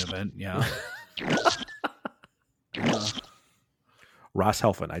the main event, yeah. Ross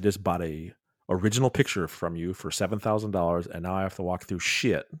Helfand, I just bought a original picture from you for $7,000, and now I have to walk through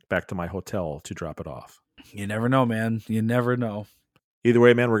shit back to my hotel to drop it off. You never know, man. You never know. Either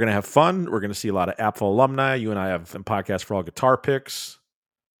way, man, we're going to have fun. We're going to see a lot of APFL alumni. You and I have some Podcast for All guitar picks.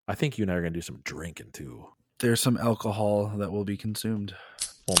 I think you and I are going to do some drinking, too. There's some alcohol that will be consumed.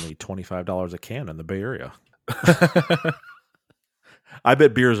 Only $25 a can in the Bay Area. I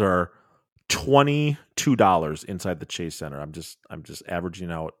bet beers are $22 inside the Chase Center. I'm just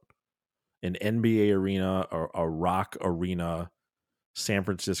averaging out an NBA arena or a rock arena, San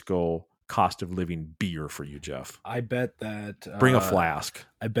Francisco cost of living beer for you, Jeff. I bet that bring a flask.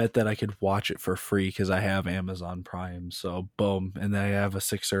 I bet that I could watch it for free because I have Amazon Prime. So boom, and then I have a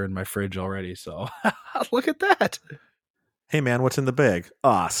Sixer in my fridge already. So look at that. Hey man, what's in the bag?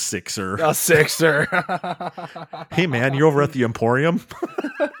 Sixer. A Sixer. Hey man, you're over at the Emporium.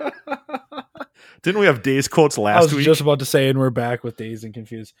 Didn't we have Days quotes last week? I was just about to say, and we're back with Dazed and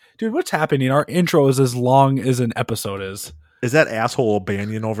Confused. Dude, what's happening? Our intro is as long as an episode is. Is that asshole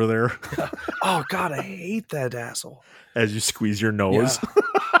O'Banion over there? Oh, God, I hate that asshole. As you squeeze your nose.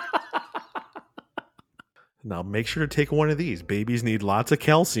 Now make sure to take one of these. Babies need lots of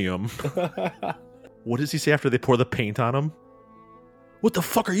calcium. What does he say after they pour the paint on him? What the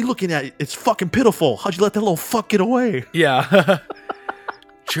fuck are you looking at? It's fucking pitiful. How'd you let that little fuck get away? Yeah.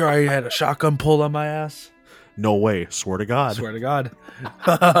 Sure, I had a shotgun pulled on my ass. No way. Swear to God. Swear to God.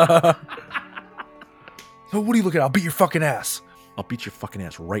 So what are you looking at? I'll beat your fucking ass. I'll beat your fucking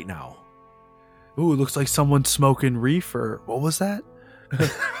ass right now. Ooh, it looks like someone's smoking reefer. What was that?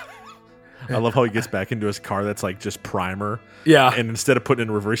 I love how he gets back into his car that's like just primer. Yeah. And instead of putting it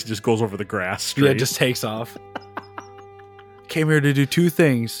in reverse, he just goes over the grass straight. Yeah, just takes off. Came here to do two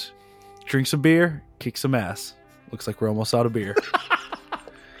things. Drink some beer, kick some ass. Looks like we're almost out of beer.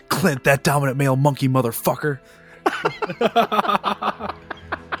 Clint, that dominant male monkey motherfucker.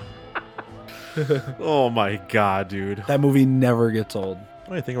 Oh my God, dude. That movie never gets old. What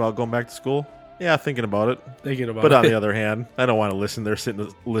do you think about going back to school? Yeah, thinking about it. But on the other hand, I don't want to listen there sitting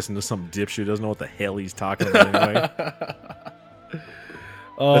to listen to some dipshit who doesn't know what the hell he's talking about anyway. That's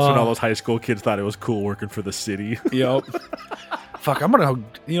when all those high school kids thought it was cool working for the city. Yep. Fuck,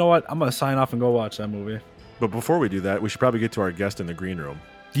 you know what? I'm going to sign off and go watch that movie. But before we do that, we should probably get to our guest in the green room.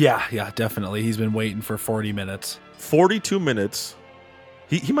 Yeah, definitely. He's been waiting for 40 minutes. 42 minutes.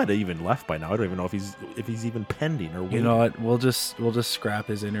 He might have even left by now. I don't even know if he's even pending or waiting. You know what? We'll just scrap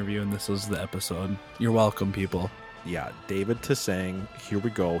his interview and this was the episode. You're welcome, people. Yeah, David Tsang. Here we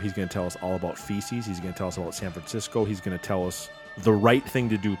go. He's going to tell us all about feces. He's going to tell us about San Francisco. He's going to tell us the right thing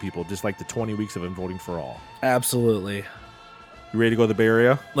to do, people, just like the 20 weeks of him voting for all. Absolutely. You ready to go to the Bay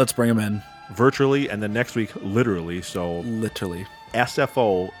Area? Let's bring him in. Virtually, and then next week, literally. So literally.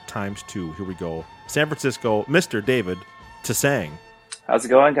 SFO times 2. Here we go. San Francisco, Mr. David Tsang. How's it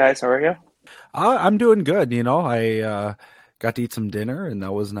going, guys? How are you? I'm doing good. You know, I got to eat some dinner, and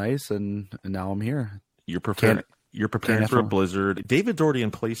that was nice, and now I'm here. You're preparing for a blizzard. David's already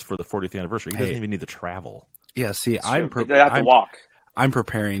in place for the 40th anniversary. He doesn't even need to travel. Yeah, see, they have to walk. I'm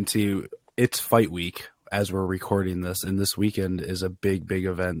preparing it's fight week as we're recording this, and this weekend is a big, big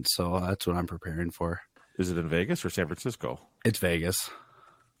event, so that's what I'm preparing for. Is it in Vegas or San Francisco? It's Vegas.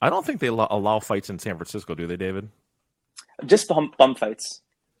 I don't think they allow fights in San Francisco, do they, David? Just bum fights.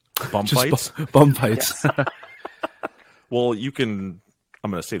 Bum fights? Bum fights. Yes. Well, you can,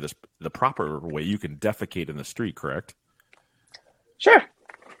 I'm going to say this the proper way, you can defecate in the street, correct? Sure.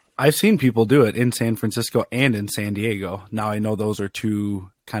 I've seen people do it in San Francisco and in San Diego. Now, I know those are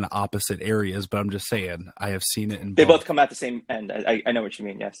two kind of opposite areas, but I'm just saying, I have seen it in They both come out the same end. I know what you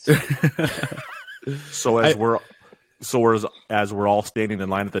mean, yes. So as we're all standing in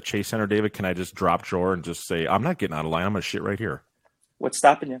line at the Chase Center, David, can I just drop drawer and just say, I'm not getting out of line. I'm going to shit right here. What's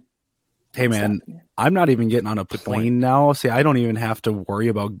stopping you? Hey, man, I'm not even getting on a plane now. See, I don't even have to worry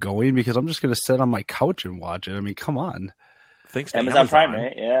about going because I'm just going to sit on my couch and watch it. I mean, come on. Thanks to Amazon Prime,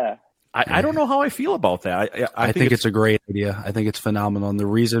 right? Yeah. I don't know how I feel about that. I think it's a great idea. I think it's phenomenal. And the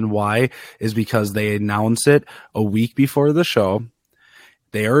reason why is because they announce it a week before the show.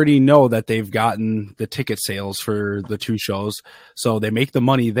 They already know that they've gotten the ticket sales for the two shows. So they make the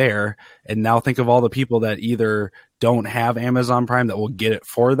money there. And now think of all the people that either don't have Amazon Prime that will get it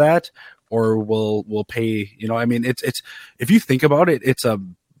for that or will pay, you know, I mean, it's if you think about it, it's a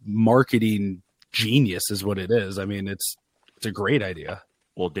marketing genius is what it is. I mean, it's a great idea.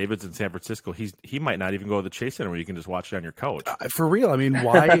 Well, David's in San Francisco. He might not even go to the Chase Center where you can just watch it on your couch. For real. I mean,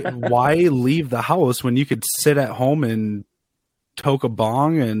 why leave the house when you could sit at home and toke a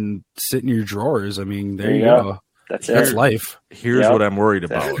bong and sit in your drawers? I mean, there you go. That's life. Here's what I'm worried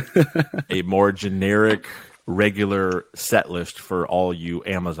about. A more generic, regular set list for all you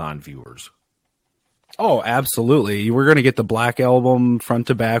Amazon viewers. Oh, absolutely. We're going to get the Black Album front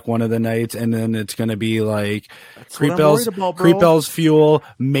to back one of the nights, and then it's going to be like Creep Bells Fuel.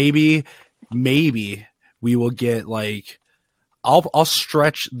 Maybe we will get like I'll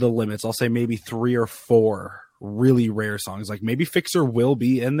stretch the limits. I'll say maybe 3 or 4 really rare songs. Like maybe Fixer will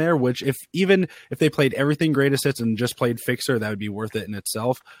be in there, which if they played everything greatest hits and just played Fixer, that would be worth it in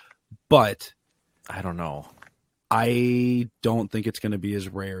itself. But I don't know. I don't think it's going to be as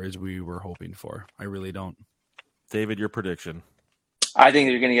rare as we were hoping for. I really don't. David, your prediction? I think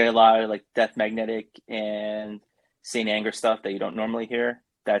you're going to get a lot of like Death Magnetic and Saint Anger stuff that you don't normally hear.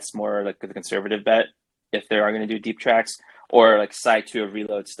 That's more like the conservative bet if they are going to do deep tracks, or like side 2 of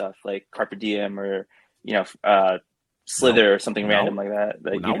Reload stuff like Carpe Diem or Slither or something random like that.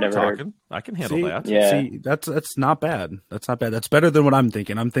 Like you've never heard. I can handle that. Yeah, see, that's not bad. That's not bad. That's better than what I'm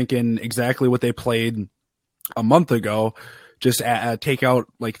thinking. I'm thinking exactly what they played a month ago. Just take out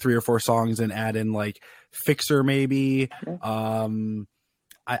like 3 or 4 songs and add in like Fixer maybe.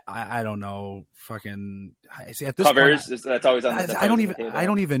 I don't know. Fucking see at this Covers, point, that's always on the I don't even table. I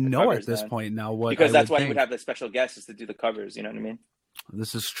don't even The know covers, at this man. point now what Because I that's why you think. would have the special guests is to do the covers. You know what I mean?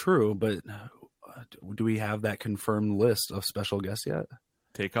 This is true, but do we have that confirmed list of special guests yet?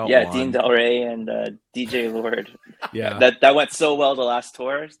 Take out Yeah, one. Dean Del Rey and DJ Lord. Yeah, that went so well the last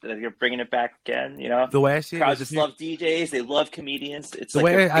tour that you're bringing it back again. You know, the way I see it crowds is if just you, love DJs. They love comedians. It's the like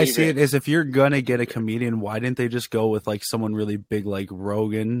way their I see it favorite. is if you're gonna get a comedian, why didn't they just go with like someone really big like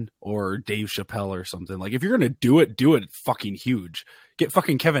Rogan or Dave Chappelle or something? Like if you're gonna do it fucking huge. Get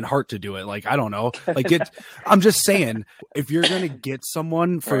fucking Kevin Hart to do it. Like I don't know. Like I'm just saying, if you're gonna get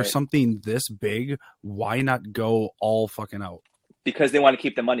someone for Right. something this big, why not go all fucking out? Because they want to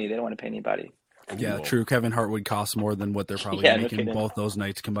keep the money. They don't want to pay anybody. Yeah, Ooh. true. Kevin Hart would cost more than what they're probably Yeah, no making kidding. both those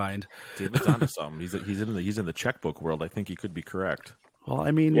nights combined. David's onto something. He's in the checkbook world. I think he could be correct. Well,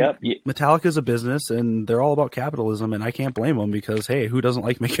 I mean, Yep. Metallica's a business, and they're all about capitalism, and I can't blame them because, hey, who doesn't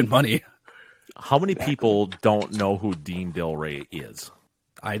like making money? How many people don't know who Dean Del Rey is?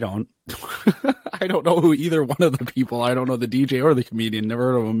 I don't. I don't know who either one of the people. I don't know the DJ or the comedian.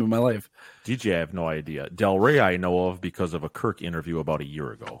 Never heard of him in my life. DJ, I have no idea. Del Rey, I know of because of a Kirk interview about a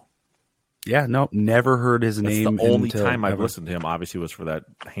year ago. Yeah, no, never heard his That's name. the only until time I've ever. listened to him. Obviously, was for that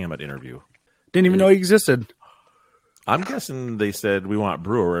Hammett interview. Didn't even know he existed. I'm guessing they said we want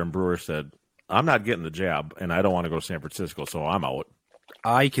Brewer, and Brewer said, "I'm not getting the jab, and I don't want to go to San Francisco, so I'm out."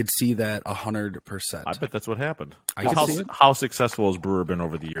 I could see that 100%. I bet that's what happened. I could see it. How successful has Brewer been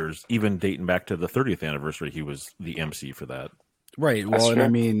over the years, even dating back to the 30th anniversary? He was the MC for that. Right. That's Well, and I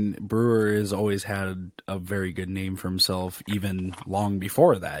true. mean, Brewer has always had a very good name for himself, even long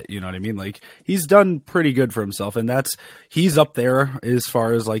before that. You know what I mean? Like, he's done pretty good for himself, and he's up there as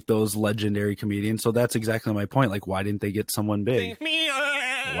far as like those legendary comedians. So that's exactly my point. Like, why didn't they get someone big?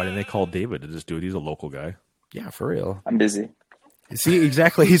 Why didn't they call David to just do it? He's a local guy. Yeah, for real. I'm busy. See,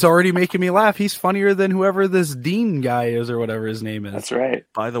 exactly. He's already making me laugh. He's funnier than whoever this Dean guy is or whatever his name is. That's right.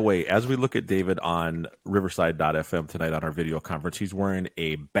 By the way, as we look at David on Riverside.fm tonight on our video conference, he's wearing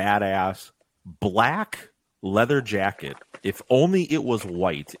a badass black leather jacket. If only it was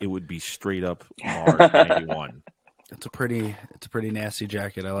white, it would be straight up Mars 91. It's a pretty nasty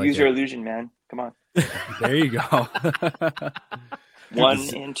jacket. I like Use it. your illusion, man. Come on. There you go.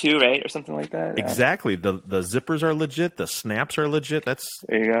 1 and 2, right, or something like that. Yeah. Exactly. The zippers are legit. The snaps are legit. That's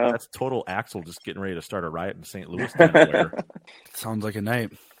There you go. That's total Axel just getting ready to start a riot in St. Louis. Kind of wear. Sounds like a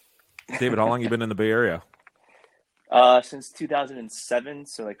night. David, how long you been in the Bay Area? Since 2007,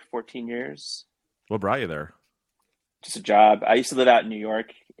 so like 14 years. What brought you there? Just a job. I used to live out in New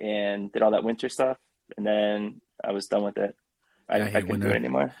York and did all that winter stuff, and then I was done with it. Yeah, I I hate couldn't do winter. it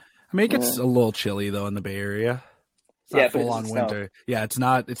anymore. I mean, it gets a little chilly though in the Bay Area. It's Yeah, not but it full on doesn't snow. winter. Yeah, it's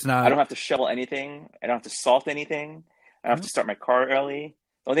not. I don't have to shovel anything. I don't have to salt anything. I don't have to start my car early.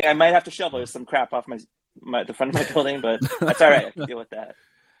 The only thing I might have to shovel is some crap off the front of my building, but that's all right. I can deal with that.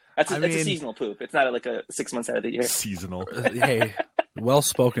 It's a seasonal poop. It's not like a 6 months out of the year. Seasonal. Hey, well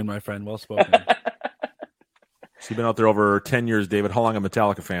spoken, my friend. Well spoken. So you've been out there over 10 years, David. How long a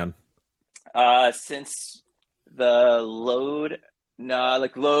Metallica fan? Since the Load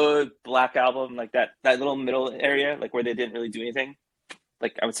Black Album, like that little middle area, like where they didn't really do anything.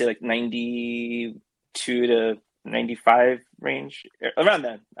 Like I would say like 92 to 95 range, around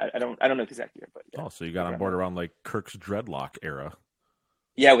then. I don't know the exact year, but yeah. Oh, so you got on board around like Kirk's dreadlock era.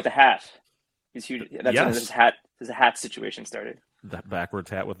 Yeah, with the hat. He's huge. That's Yes. when his hat situation started. That backwards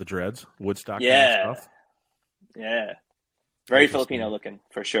hat with the dreads, Woodstock Yeah. kind of stuff. Yeah. Very Interesting. Filipino looking,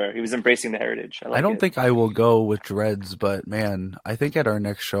 for sure. He was embracing the heritage. I don't think I will go with dreads, but man, I think at our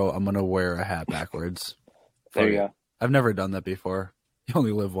next show I'm gonna wear a hat backwards. There you Fuck it. go. I've never done that before. You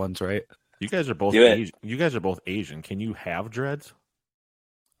only live once, right? You guys are both Do it. Asian. You guys are both Asian. Can you have dreads?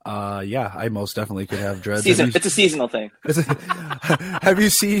 Yeah, I most definitely could have dreads. It's a seasonal thing. Have you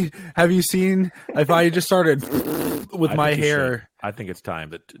seen if I just started with I my think you hair? should. I think it's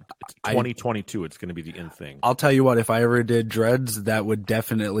time that it's 2022. It's going to be the in thing. I'll tell you what, if I ever did dreads, that would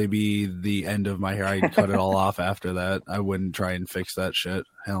definitely be the end of my hair. I'd cut it all off after that. I wouldn't try and fix that shit.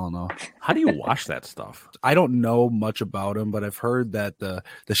 Hell no. How do you wash that stuff? I don't know much about them, but I've heard that the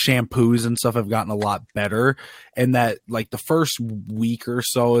shampoos and stuff have gotten a lot better, and that like the first week or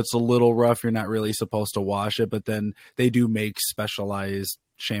so, it's a little rough. You're not really supposed to wash it, but then they do make specialized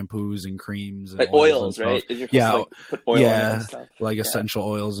shampoos and creams and Like oils, oils, right? and You're supposed yeah, to, like, put oil in it yeah, and stuff. like Yeah. essential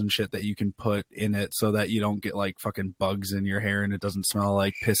oils and shit that you can put in it so that you don't get like fucking bugs in your hair and it doesn't smell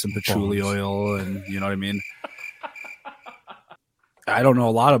like piss and patchouli Bugs. oil, and you know what I mean. I don't know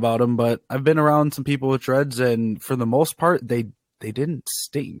a lot about them, but I've been around some people with dreads, and for the most part, they didn't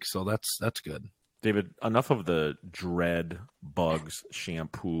stink, so that's good. David, enough of the dread, bugs,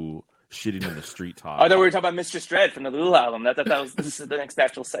 shampoo, shitting in the street talk. Oh, I thought we were talking about Mistress Dread from the Lulu album. That was this is the next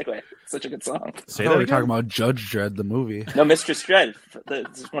natural segue. Such a good song. Say I that thought we were again? talking about Judge Dredd, the movie. No, Mistress Dread.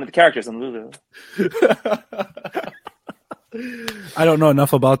 This is one of the characters on Lulu. I don't know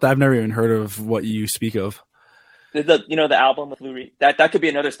enough about that. I've never even heard of what you speak of. The album with Lou Reed. That could be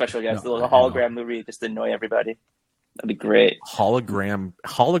another special guest, No, the hologram Lou Reed, just to annoy everybody. That'd be great.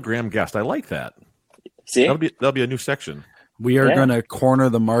 Hologram guest. I like that. See, that'll be a new section. We are going to corner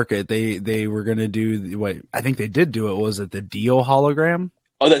the market. They were going to do what I think they did do. It was it the Dio hologram.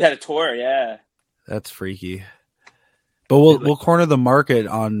 Oh, they had a tour. Yeah, that's freaky. But we'll corner the market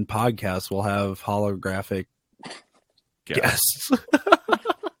on podcasts. We'll have holographic guests.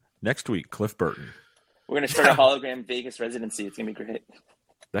 Next week, Cliff Burton. We're going to start a hologram Vegas residency. It's going to be great.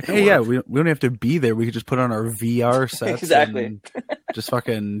 Hey, yeah, we don't have to be there. We could just put on our VR sets. Exactly. And just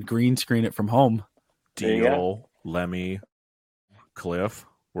fucking green screen it from home. Dio, Lemmy, Cliff.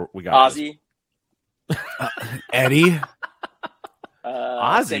 We got Ozzy. Eddie.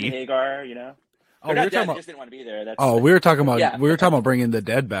 Ozzy. Sammy Hagar, Oh, They're we were not dead, talking they about. just didn't want to be there. We were talking about. Yeah. We were talking about bringing the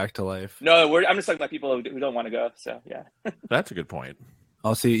dead back to life. No, I'm just talking about people who don't want to go. So yeah. That's a good point.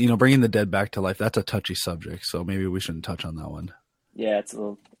 I'll see. Bringing the dead back to life. That's a touchy subject, so maybe we shouldn't touch on that one. Yeah, it's a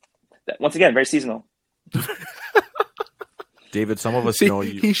little. Once again, very seasonal. David, some of us See, know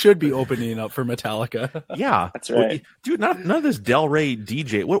you. He should be opening up for Metallica. Yeah, that's right, dude. None of this Del Rey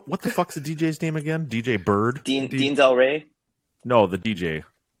DJ. What the fuck's the DJ's name again? DJ Bird. Dean Del Rey. No, the DJ.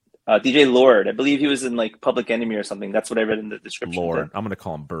 DJ Lord. I believe he was in like Public Enemy or something. That's what I read in the description. Lord, I'm gonna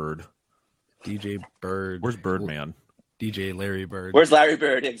call him Bird. DJ Bird. Where's Birdman? DJ Larry Bird. Where's Larry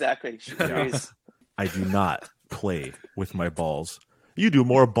Bird? Exactly. Yeah. I do not play with my balls. You do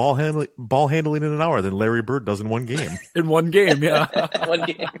more ball handling in an hour than Larry Bird does in one game. In one game, yeah. One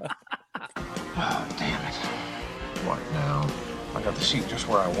game. Oh, damn it. What now? I got the seat just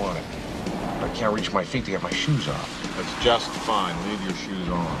where I want it. I can't reach my feet to get my shoes off. That's just fine. Leave your shoes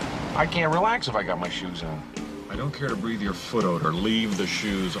on. I can't relax if I got my shoes on. I don't care to breathe your foot odor. Leave the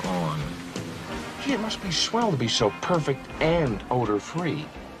shoes on. Gee, it must be swell to be so perfect and odor-free.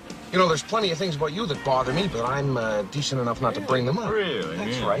 There's plenty of things about you that bother me, but I'm decent enough not to bring them up. Really?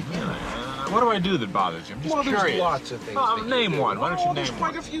 That's Yeah. right. What do I do that bothers you? I'm just There's curious. lots of things. Name one. Why don't you name There's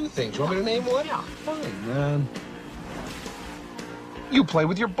quite one? a few things. You want me to name one? Yeah. Fine. You play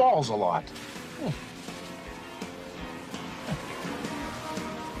with your balls a lot.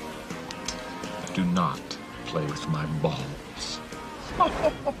 I do not play with my balls.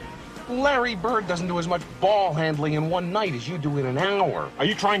 Larry Bird doesn't do as much ball handling in one night as you do in an hour. Are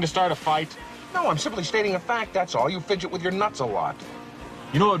you trying to start a fight? No, I'm simply stating a fact, that's all. You fidget with your nuts a lot.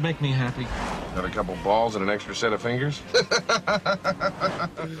 You know what would make me happy? Got a couple balls and an extra set of fingers?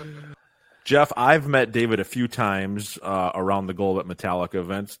 Jeff, I've met David a few times around the Gold at Metallica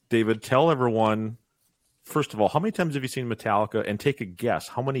events. David, tell everyone, first of all, how many times have you seen Metallica? And take a guess,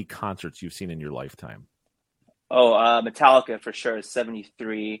 how many concerts you've seen in your lifetime? Oh, Metallica for sure.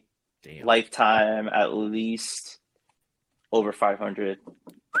 73. Damn. Lifetime at least over 500.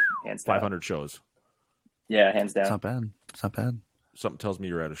 Hands down. 500 shows. Yeah, hands down. It's not bad. It's not bad. Something tells me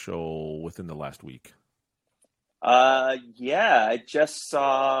you're at a show within the last week. Yeah, I just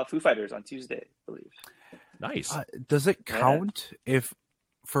saw Foo Fighters on Tuesday, I believe. Nice. Does it count if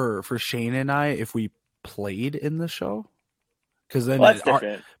for Shane and I if we played in the show? Because then Well, that's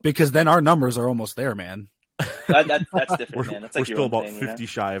different. Because then our numbers are almost there, man. That's different, man. That's We're like your still own about thing, 50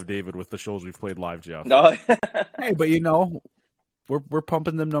 shy of David with the shows we've played live, Jeff. No. Hey, but we're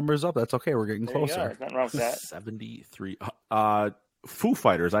pumping them numbers up. That's okay. We're getting There you closer. go. There's nothing wrong with that. 73. Foo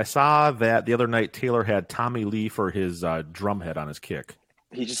Fighters. I saw that the other night Taylor had Tommy Lee for his drum head on his kick.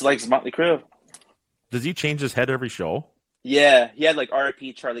 He just likes Motley Crue. Does he change his head every show? Yeah, he had like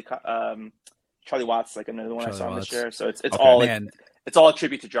R.I.P. Charlie Watts, like another one I Charlie saw Watts. this year. So it's Okay. all Man. it's all a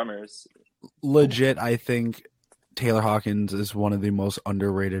tribute to drummers. Legit, I think Taylor Hawkins is one of the most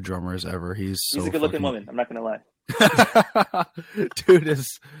underrated drummers ever. He's He's a good-looking woman. I'm not gonna lie. Dude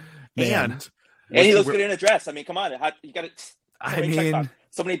is man. And he looks good in a dress. I mean, come on, you got it. I mean,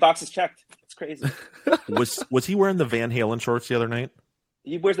 so many boxes checked. It's crazy. Was he wearing the Van Halen shorts the other night?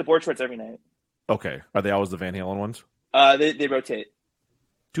 He wears the board shorts every night. Okay. Are they always the Van Halen ones? They rotate.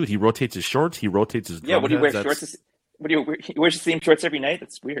 Dude, he rotates his shorts. He rotates his Yeah, drum what do you wear heads. shorts? What do you wear? He wears the same shorts every night.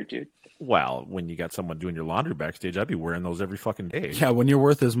 That's weird, dude. Well, when you got someone doing your laundry backstage, I'd be wearing those every fucking day. Yeah, when you're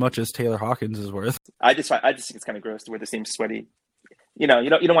worth as much as Taylor Hawkins is worth. I just think it's kind of gross to wear the same sweaty. You don't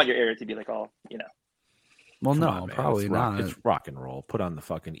want your air to be like all. Well, Come no, on, man. probably not. It's rock and roll. Put on the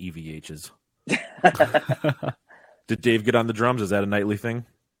fucking EVHs. Did Dave get on the drums? Is that a nightly thing?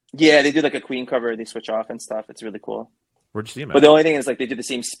 Yeah, they do like a Queen cover. They switch off and stuff. It's really cool. Where'd you see him at? But the only thing is, like, they do the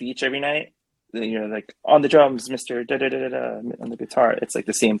same speech every night. Then you're like, on the drums, Mr. Da-da-da-da-da, on the guitar. It's like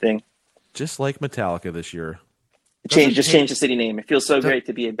the same thing. Just like Metallica this year. Change the city name. It feels so great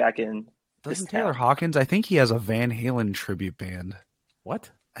to be back in. Doesn't Taylor Hawkins? I think he has a Van Halen tribute band.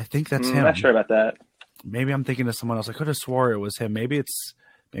 What? I think that's him. I'm not sure about that. Maybe I'm thinking of someone else. I could have swore it was him. Maybe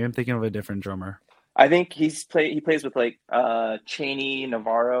I'm thinking of a different drummer. I think he plays with like Chaney,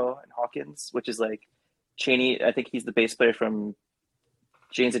 Navarro, and Hawkins, which is like Chaney. I think he's the bass player from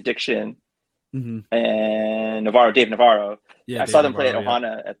Jane's Addiction, and Dave Navarro. Yeah, I saw them play at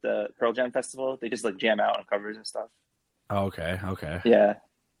Ohana at the Pearl Jam Festival. They just like jam out on covers and stuff. Oh, okay. Yeah.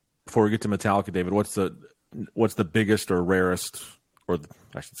 Before we get to Metallica, David, what's the biggest or rarest, or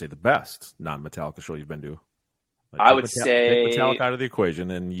I should say the best non-Metallica show you've been to? Like, I would say take Metallica out of the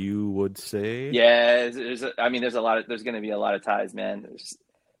equation, and you would say, yeah. There's going to be a lot of ties, man.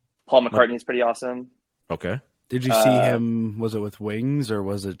 Paul McCartney's pretty awesome. Okay. Did you see him? Was it with Wings or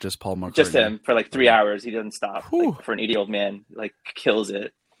was it just Paul McCartney? Just him for like 3 hours. He doesn't stop. Like, for an 80-year-old man, like kills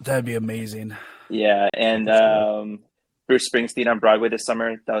it. That'd be amazing. Yeah, and Bruce Springsteen on Broadway this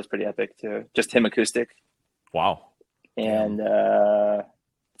summer. That was pretty epic too. Just him acoustic. Wow. And the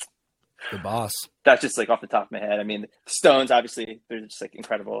Boss. That's just like off the top of my head. I mean, Stones, obviously, they're just like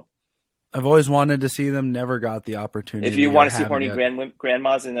incredible. I've always wanted to see them. Never got the opportunity. If you want to see horny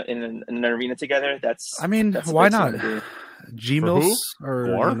grandmas in an arena together, why not? G-Mills or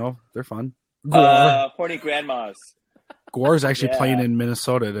Gore? they're fun. Horny grandmas. Gore's actually playing in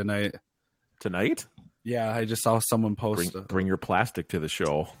Minnesota tonight. Tonight? Yeah, I just saw someone post. Bring your plastic to the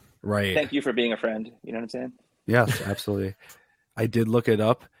show. Right. Thank you for being a friend. You know what I'm saying? Yes, absolutely. I did look it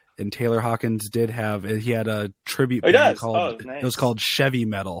up, and Taylor Hawkins did have. He had a tribute band called. Nice. It was called Chevy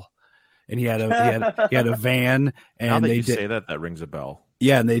Metal, and he had a van. And now that they you did, say that rings a bell.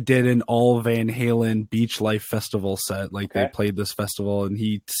 Yeah, and they did an all Van Halen Beach Life Festival set. Like they played this festival, and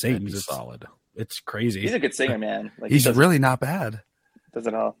he sings. It's solid. It's crazy. He's a good singer, man. Like, he's really not bad. Does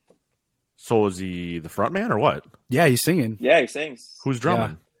it all. So is he the front man or what? Yeah, he's singing. Yeah, he sings. Who's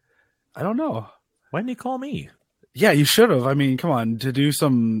drumming? Yeah. I don't know. Why didn't he call me? Yeah, you should have. I mean, come on, to do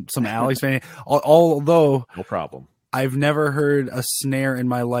some Alex Van. Although no problem. I've never heard a snare in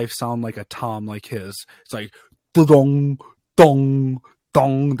my life sound like a tom like his. It's like dong dong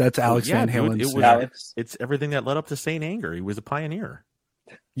dong. That's Alex Van Halen. It's everything that led up to Saint Anger. He was a pioneer.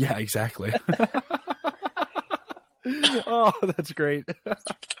 Yeah, exactly. Oh, that's great.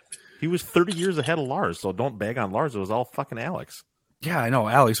 He was 30 years ahead of Lars, so don't bag on Lars. It was all fucking Alex. Yeah, I know.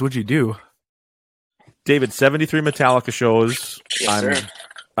 Alex, what'd you do? David, 73 Metallica shows. Yes, sir.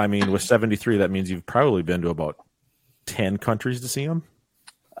 I mean, with 73, that means you've probably been to about 10 countries to see him.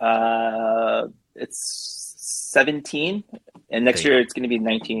 It's 17, and next year it's going to be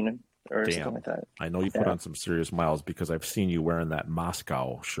 19 or something like that. I know you put on some serious miles because I've seen you wearing that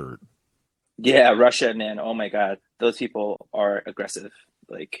Moscow shirt. Yeah, Russia, man. Oh my God, those people are aggressive.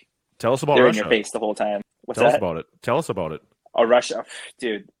 Like, tell us about they're Russia. in your face the whole time. Tell us about it. Tell us about it. Oh, Russia,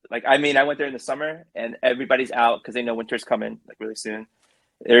 dude. Like, I mean, I went there in the summer, and everybody's out because they know winter's coming, like really soon.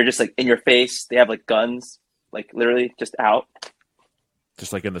 They're just like in your face. They have like guns, like literally just out.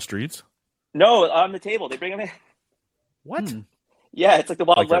 Just like in the streets? No, on the table. They bring them in. What? Yeah, it's like the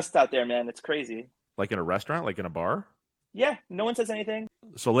Wild West out there, man. It's crazy. Like in a restaurant, like in a bar? Yeah, no one says anything.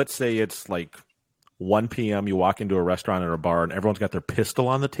 So let's say it's like 1 p.m. You walk into a restaurant or a bar, and everyone's got their pistol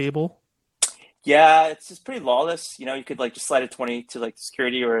on the table. Yeah, it's just pretty lawless. You know, you could like just slide a 20 to like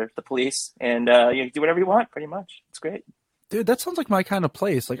security or the police, and you do whatever you want. Pretty much, it's great. Dude, that sounds like my kind of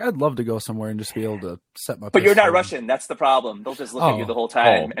place. Like, I'd love to go somewhere and just be able to set my. But you're not Russian. That's the problem. They'll just look at you the whole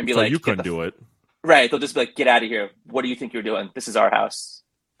time and be so like, "You couldn't do it." Right? They'll just be like, "Get out of here! What do you think you're doing? This is our house."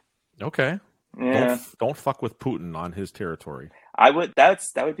 Okay. Yeah. Don't fuck with Putin on his territory. I would. That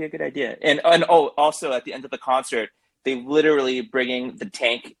would be a good idea. And also at the end of the concert, they literally bringing the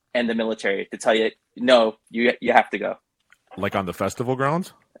tank and the military to tell you, no, you have to go. Like on the festival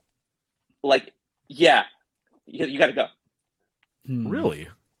grounds? Like, yeah, you got to go. Really?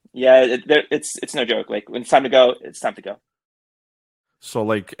 Yeah, it's no joke. Like, when it's time to go, it's time to go. So,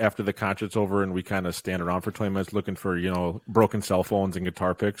 like, after the concert's over and we kind of stand around for 20 minutes looking for, broken cell phones and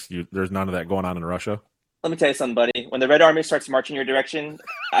guitar picks, there's none of that going on in Russia? Let me tell you something, buddy. When the Red Army starts marching your direction,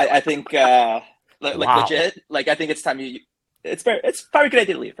 I think, legit, like, I think it's time it's probably a good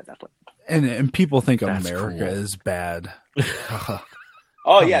idea to leave at that point. And people think America is bad.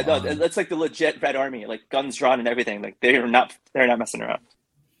 Oh yeah, no, it's like the legit Red Army, like guns drawn and everything. Like they're not messing around.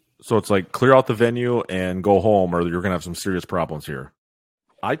 So it's like clear out the venue and go home, or you're gonna have some serious problems here.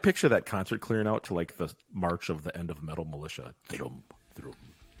 I picture that concert clearing out to like the march of the End of Metal Militia.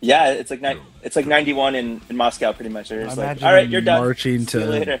 Yeah, it's like 91 in Moscow, pretty much. They're just like, Imagine all right, you're done. marching See you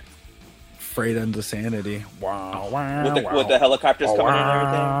to later. Freight Ends of Sanity. Wow, wow, With the helicopters coming in and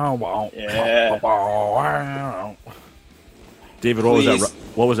everything. Wow, Yeah. wow. David,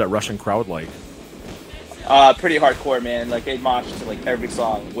 what was that Russian crowd like? Pretty hardcore, man. Like they moshed to like every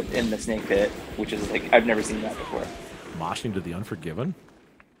song within the Snake Pit, which is like I've never seen that before. Moshing to the Unforgiven?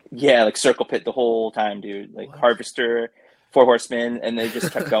 Yeah, like Circle Pit the whole time, dude. Like Harvester, Four Horsemen, and they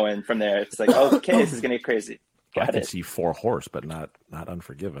just kept going from there. It's like, okay, this is gonna get crazy. I can see Four Horse, but not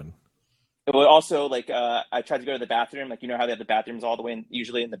Unforgiven. It would also like I tried to go to the bathroom, like you know how they have the bathrooms all the way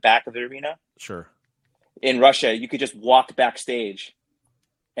usually in the back of the arena. Sure. In Russia, you could just walk backstage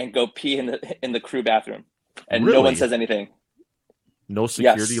and go pee in the crew bathroom, and no one says anything. No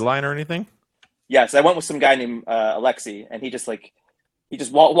security line or anything. Yes, I went with some guy named Alexei, and he just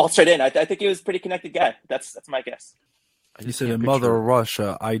waltzed right in. I think he was a pretty connected guy. That's my guess. He said, "In Mother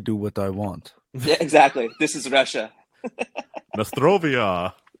Russia, I do what I want." Yeah, exactly. This is Russia.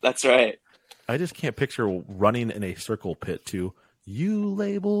 Nostrovia. That's right. I just can't picture running in a circle pit to "You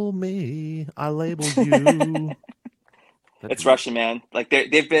label me, I label you." It's Russian, man. Like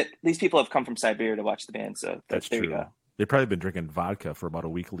they've been. These people have come from Siberia to watch the band, so that's there true. We go. They've probably been drinking vodka for about a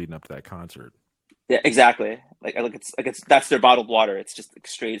week leading up to that concert. Yeah, exactly. Like it's that's their bottled water. It's just like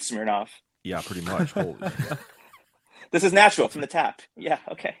straight Smirnoff. Yeah, pretty much. Holy. This is natural from the tap. Yeah.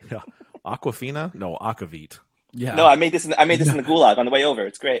 Okay. Yeah. Aquafina? No, Aquavit. Yeah. No, I made this in the Gulag on the way over.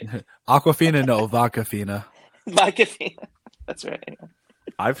 It's great. Aquafina, no, Vodkafina. Vodkafina. That's right.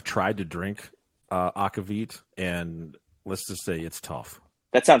 I've tried to drink Aquavit, and let's just say it's tough.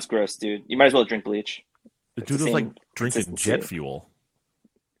 That sounds gross, dude. You might as well drink bleach. The dude was like drinking jet fuel.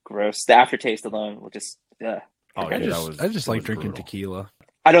 Gross. The aftertaste alone will just. Oh, I just like drinking tequila.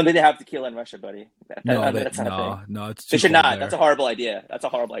 I don't think they have tequila in Russia, buddy. No, that's not a thing. No, it's they should cold not. there. That's a horrible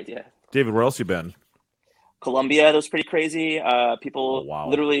idea. David, where else you been? Colombia, that was pretty crazy. People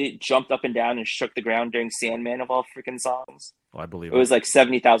literally jumped up and down and shook the ground during Sandman of all freaking songs. Oh, I believe it was like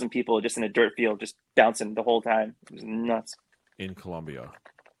 70,000 people just in a dirt field, just bouncing the whole time. It was nuts. In Colombia.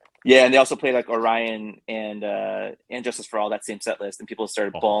 Yeah, and they also played like Orion and Justice for All, that same set list, and people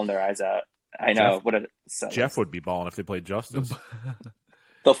started bawling their eyes out. I know. Jeff would be balling if they played Justice.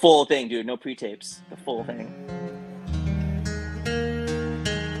 The full thing, dude. No pre-tapes. The full thing.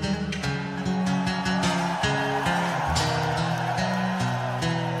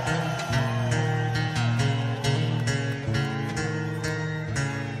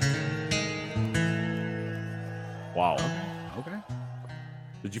 Wow. Okay.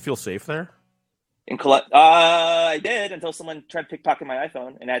 Did you feel safe there? I did until someone tried to pickpocket my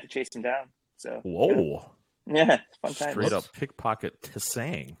iPhone, and I had to chase him down. So. Whoa. Yeah, fun time. Straight up pickpocket to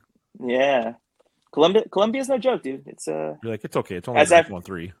sang. Yeah, Colombia's no joke, dude. It's You're like, it's okay. It's only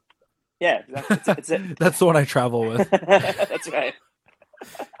 913. Yeah, exactly. That's the one I travel with. That's right.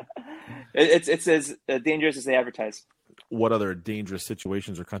 It's as dangerous as they advertise. What other dangerous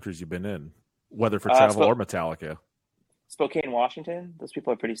situations or countries you've been in, whether for travel or Metallica? Spokane, Washington. Those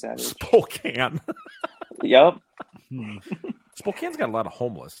people are pretty savage. Spokane. Yep. Spokane's got a lot of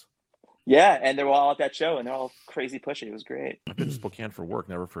homeless. Yeah, and they were all at that show, and they're all crazy pushy. It was great. I've been to Spokane for work,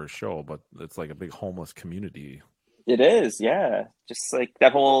 never for a show, but it's like a big homeless community. It is, yeah. Just like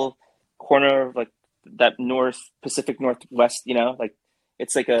that whole corner of like that Pacific Northwest, like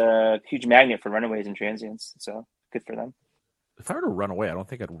it's like a huge magnet for runaways and transients. So good for them. If I were to run away, I don't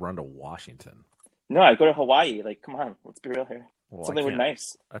think I'd run to Washington. No, I'd go to Hawaii. Like, come on, let's be real here. Well, something would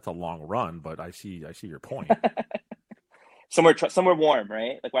nice. That's a long run, but I see your point. Somewhere warm,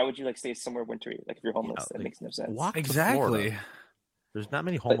 right? Like, why would you like stay somewhere wintry? Like, if you're homeless, that makes no sense. Exactly. There's not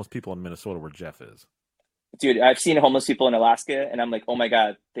many homeless people in Minnesota where Jeff is. Dude, I've seen homeless people in Alaska, and I'm like, oh my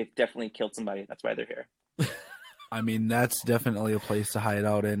god, they've definitely killed somebody. That's why they're here. I mean, that's definitely a place to hide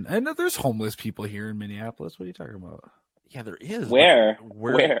out in. And there's homeless people here in Minneapolis. What are you talking about? Yeah, there is. Where?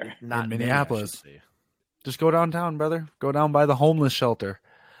 Not in Minneapolis. Just go downtown, brother. Go down by the homeless shelter.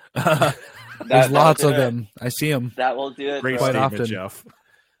 There's lots of them. I see them. That will do it. Great quite statement, often. Jeff.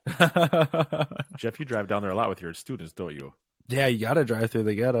 Jeff, you drive down there a lot with your students, don't you? Yeah, you got to drive through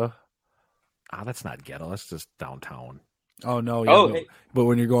the ghetto. That's not ghetto. That's just downtown. Oh, no. Yeah, but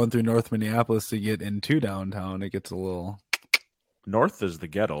when you're going through North Minneapolis to get into downtown, it gets a little... North is the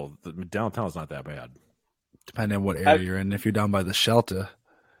ghetto. The downtown's not that bad. Depending on what area you're in. If you're down by the shelter,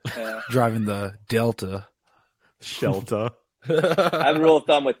 driving the Delta. Shelter. I have a rule of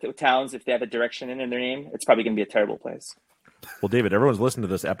thumb with towns, if they have a direction in their name, it's probably going to be a terrible place. Well, David, everyone's listening to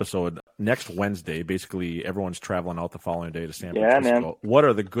this episode next Wednesday. Basically, everyone's traveling out the following day to San Francisco. Man. What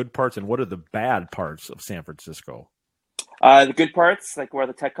are the good parts and what are the bad parts of San Francisco? The good parts, like where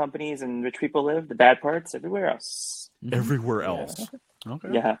the tech companies and rich people live. The bad parts, everywhere else. Everywhere else. Okay.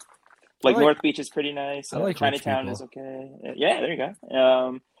 Yeah. Like North Beach is pretty nice. I like Chinatown is okay. Yeah, there you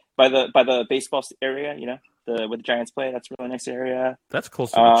go. By the baseball area, you know, where the Giants play, that's a really nice area. That's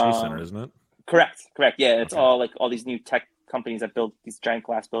close to the Chase Center, isn't it? Correct. Yeah, it's all like all these new tech companies that build these giant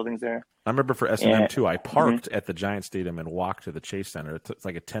glass buildings there. I remember for S&M too. I parked at the Giant Stadium and walked to the Chase Center. It's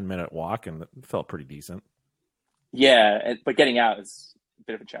like a 10-minute walk, and it felt pretty decent. Yeah, but getting out is a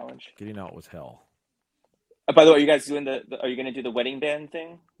bit of a challenge. Getting out was hell. By the way, are you guys doing are you going to do the wedding band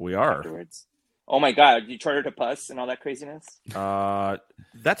thing? We are. Afterwards? Oh my God, you chartered a bus and all that craziness?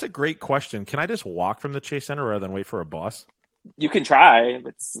 That's a great question. Can I just walk from the Chase Center rather than wait for a bus? You can try.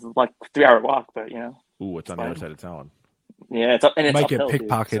 It's like a 3-hour walk, but you know. Ooh, it's on the other side of town. Yeah, it's might get uphill,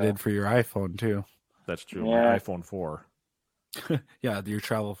 pickpocketed for your iPhone too. That's true. Yeah. My iPhone 4. Yeah, your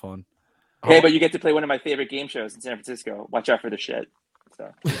travel phone. Hey, but you get to play one of my favorite game shows in San Francisco. Watch out for the shit.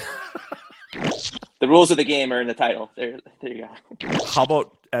 So. The rules of the game are in the title. There you go. How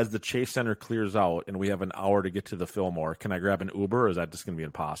about as the Chase Center clears out and we have an hour to get to the Fillmore, can I grab an Uber, or is that just going to be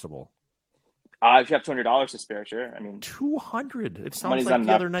impossible? If you have $200 to spare, sure. I mean, $200. It sounds like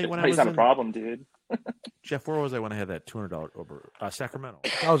the other night when I was not a problem, dude. Jeff, where was I when I had that $200 Uber? Sacramento.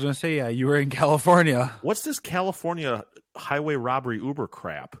 I was going to say, yeah, you were in California. What's this California highway robbery Uber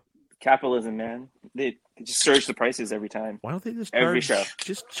crap? Capitalism, man. They just surge the prices every time. Why don't they just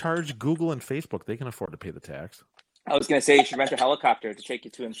charge Google and Facebook? They can afford to pay the tax. I was going to say you should rent a helicopter to take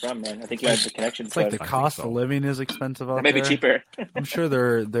you to and from, man. I think you have the connection. It's like the cost of living is expensive out there. Maybe cheaper. I'm sure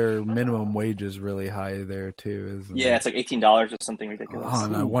their minimum wage is really high there too. Isn't it? It's like $18 or something ridiculous. Oh,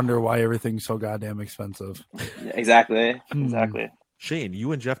 and I wonder why everything's so goddamn expensive. Yeah, exactly. Exactly. Shane,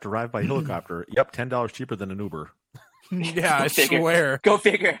 you and Jeff arrived by helicopter. Yep, $10 cheaper than an Uber. Yeah, I swear. Go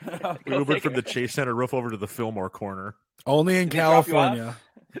figure. We Ubered from the Chase Center roof over to the Fillmore corner. Only in California.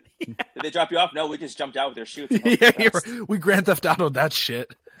 Did they drop you off? No, we just jumped out with their chutes. We Grand Theft Auto that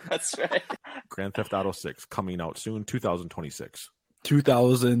shit. That's right. Grand Theft Auto 6 coming out soon, 2026.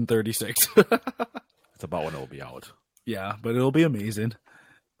 2036. That's about when it'll be out. Yeah, but it'll be amazing.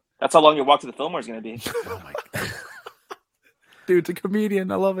 That's how long your walk to the Fillmore is going to be. Oh my God. Dude, it's a comedian.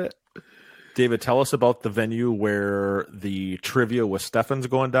 I love it. David, tell us about the venue where the trivia with Stefan's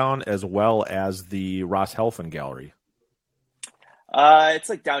going down, as well as the Ross Helfand Gallery. It's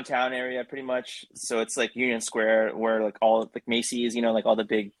like downtown area pretty much. So it's like Union Square, where like all like Macy's, you know, like all the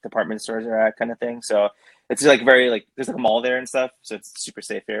big department stores are at, kind of thing. So it's like very like there's like a mall there and stuff. So it's a super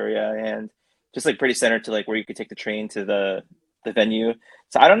safe area and just like pretty centered to like where you could take the train to the venue.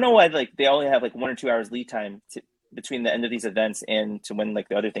 So I don't know why like they only have like 1 or 2 hours lead time between the end of these events and to when like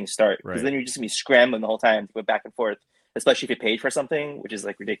the other things start, because then you're just gonna be scrambling the whole time to go back and forth, especially if you paid for something, which is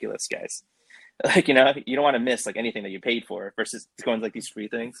like ridiculous, guys. Like, you know, you don't want to miss like anything that you paid for versus going to like these free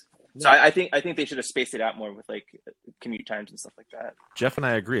things. So I think they should have spaced it out more with like commute times and stuff like that. Jeff and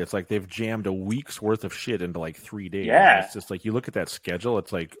I agree. It's like they've jammed a week's worth of shit into like 3 days. Yeah, it's just like you look at that schedule.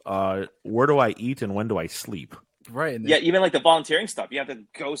 It's like, where do I eat and when do I sleep? Right. Yeah, even like the volunteering stuff, you have to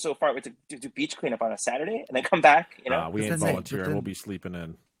go so far to do beach cleanup on a Saturday and then come back. You know, we ain't volunteering. We'll be sleeping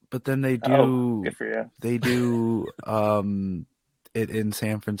in. But then they do. Oh, good for you. They do it in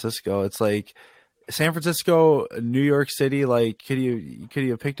San Francisco. It's like San Francisco, New York City. Like, could you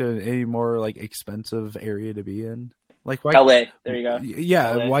have picked any more like expensive area to be in? Like why? LA. There you go.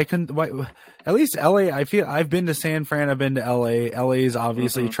 Yeah. LA. Why at least LA? I feel I've been to San Fran. I've been to LA. LA's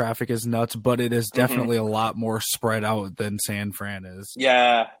obviously traffic is nuts, but it is definitely a lot more spread out than San Fran is.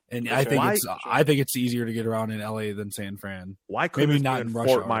 Yeah. And I think it's easier to get around in LA than San Fran. Why couldn't maybe not in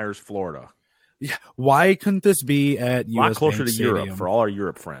Fort Myers, Florida? Yeah. Why couldn't this be at US closer Bank to Stadium? Europe for all our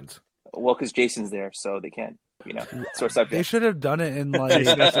Europe friends? Well, because Jason's there, so they can't. You know, source up. They should have done it in like.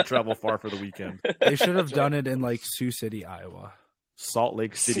 Jason has to travel far for the weekend. They should have done it in like Sioux City, Iowa, Salt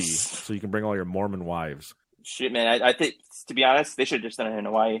Lake City, so you can bring all your Mormon wives. Shit, man! I think, to be honest, they should have just done it in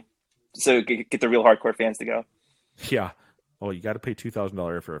Hawaii, so get the real hardcore fans to go. Yeah. Well, you got to pay $2,000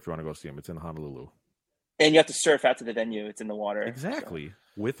 airfare if you want to go see them. It's in Honolulu, and you have to surf out to the venue. It's in the water. Exactly, so.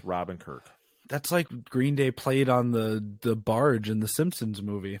 With Rob and Kirk. That's like Green Day played on the barge in the Simpsons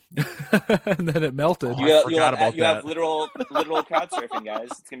movie, and then it melted. You have literal crowd surfing, guys.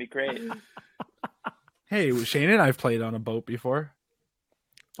 It's gonna be great. Hey, Shane and I've played on a boat before.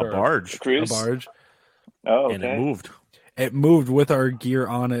 A barge, cruise, a barge. Oh, okay. And it moved. It moved with our gear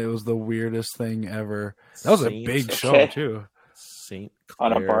on it. It was the weirdest thing ever. That was a big show too. St.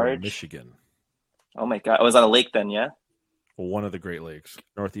 Clair, on a barge, Michigan. Oh my god! It was on a lake then, yeah. One of the Great Lakes,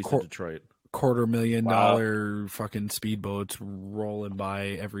 northeast of Detroit. $250,000 fucking speedboats rolling by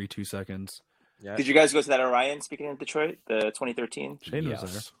every 2 seconds. Yeah. Did you guys go to that Orion? Speaking of Detroit, the 2013. Shane was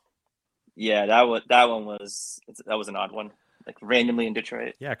there. Yeah, that was an odd one. Like randomly in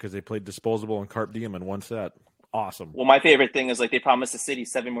Detroit. Yeah, because they played Disposable and Carp Diem in one set. Awesome. Well, my favorite thing is like they promised the city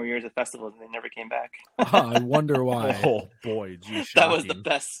 7 more years of festivals and they never came back. I wonder why. Oh boy, geez, that was the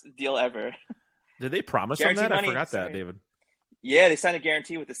best deal ever. Did they promise them that? I forgot that, David. Yeah, they signed a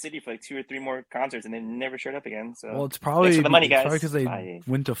guarantee with the city for like 2 or 3 more concerts, and they never showed up again. So, well, it's probably thanks for the money, guys. Because they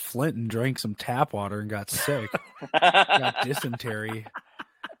went to Flint and drank some tap water and got sick, got dysentery.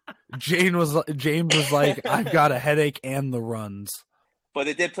 James was like, I've got a headache and the runs. But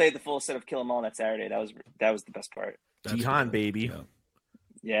they did play the full set of Kill 'Em All that Saturday. That was the best part. Jihan, baby.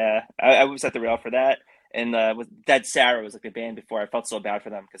 Yeah, I was at the rail for that. And with Dead Sarah was like the band before. I felt so bad for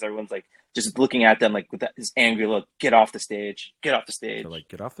them because everyone's like just looking at them like with this angry look. Get off the stage. Get off the stage. They're like,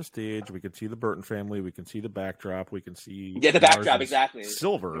 get off the stage. We can see the Burton family. We can see the backdrop. We can see the backdrop exactly.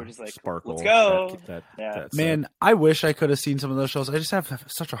 Silver just like, sparkle. Let's go. Man, I wish I could have seen some of those shows. I just have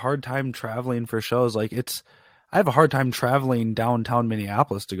such a hard time traveling for shows. Like I have a hard time traveling downtown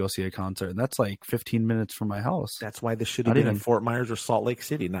Minneapolis to go see a concert, and that's like 15 minutes from my house. That's why this should have been in Fort Myers or Salt Lake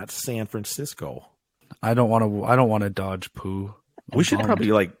City, not San Francisco. I don't want to dodge poo. We should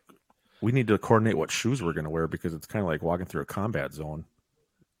probably we need to coordinate what shoes we're going to wear because it's kind of like walking through a combat zone.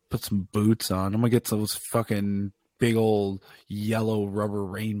 Put some boots on. I'm going to get those fucking big old yellow rubber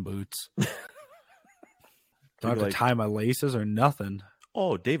rain boots. Don't have to tie my laces or nothing.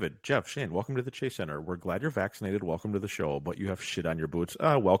 Oh, David, Jeff, Shane, welcome to the Chase Center. We're glad you're vaccinated. Welcome to the show, but you have shit on your boots.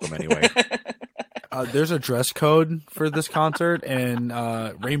 Welcome anyway. There's a dress code for this concert, and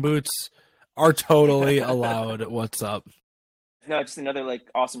rain boots are totally allowed. What's up? No, just another like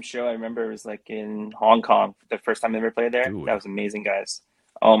awesome show. I remember it was like in Hong Kong the first time they ever played there. Dude. That was amazing, guys.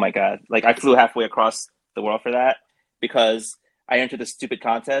 Oh my god! Like I flew halfway across the world for that because I entered this stupid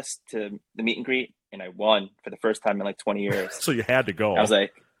contest to the meet and greet, and I won for the first time in like 20 years. So you had to go. I was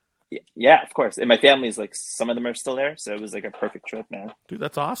like, yeah, of course. And my family's like, some of them are still there, so it was like a perfect trip, man. Dude,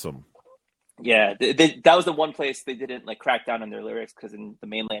 that's awesome. Yeah, that was the one place they didn't like crack down on their lyrics because in the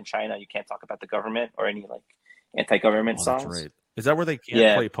mainland China, you can't talk about the government or any like anti-government songs. That's right. Is that where they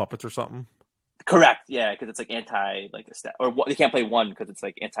can't play puppets or something? Correct. Yeah, because it's like anti or they can't play one because it's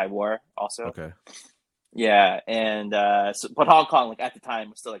like anti-war also. Okay. Yeah, and but Hong Kong like at the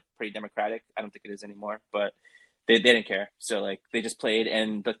time was still like pretty democratic. I don't think it is anymore, but they didn't care. So like they just played,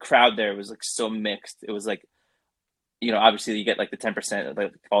 and the crowd there was like so mixed. It was like, you know, obviously you get like the 10% of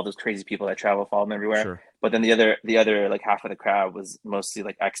like all those crazy people that travel, follow them everywhere. Sure. But then the other like half of the crowd was mostly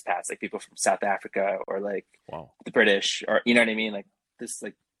like expats, like people from South Africa or like the British, or you know what I mean? Like this,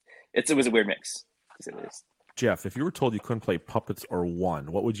 like it was a weird mix, to say the least. Jeff, if you were told you couldn't play puppets or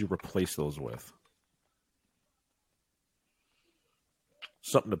one, what would you replace those with?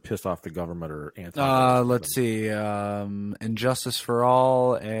 Something to piss off the government or anti. Let's see. Injustice for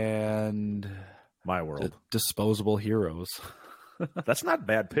All and My World. Disposable Heroes. That's not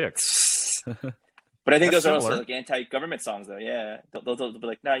bad picks. But I think those are also like anti-government songs, though. Yeah, they'll be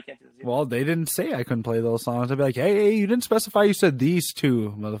like, no, you can't do this. Well, they didn't say I couldn't play those songs. I'd be like, hey, you didn't specify. You said these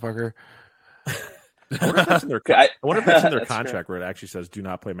two, motherfucker. I wonder if that's in their contract where it actually says, do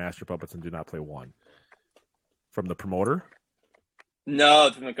not play Master Puppets and do not play one. From the promoter? No,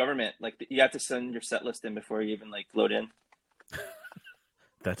 from the government. Like you have to send your set list in before you even like load in.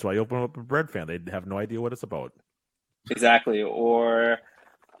 That's why you open up a Bread Fan. They have no idea what it's about. Exactly, or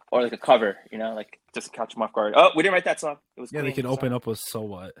like a cover, you know, like just to catch them off guard. Oh, we didn't write that song. It was they can open up with So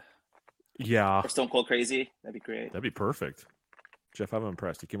What. Yeah, or Stone Cold Crazy. That'd be great. That'd be perfect. Jeff, I'm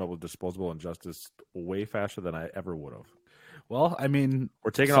impressed. You came up with Disposable Injustice way faster than I ever would have. Well, I mean,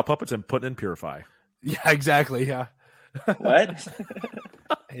 we're taking out puppets and putting in Purify. Yeah, exactly. Yeah. What?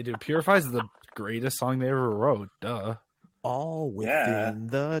 Hey, dude, Purify is the greatest song they ever wrote. Duh. All within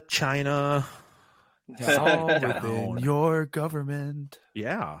the China. All within your government.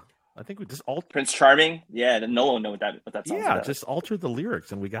 Yeah. I think we just Prince Charming. Yeah, no one knows what that song's about. Just alter the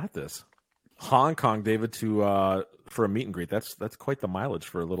lyrics and we got this. Hong Kong, David, to for a meet and greet. That's quite the mileage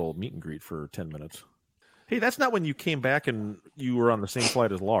for a little meet and greet for 10 minutes. Hey, that's not when you came back and you were on the same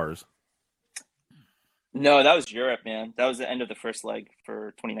flight as Lars. No, that was Europe, man. That was the end of the first leg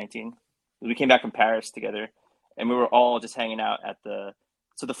for 2019. We came back from Paris together, and we were all just hanging out at the.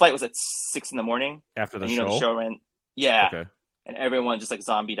 So the flight was at 6 a.m. After the show. You know, the show ran. Yeah. Okay. And everyone just like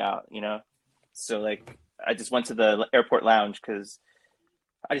zombied out, you know. So like, I just went to the airport lounge because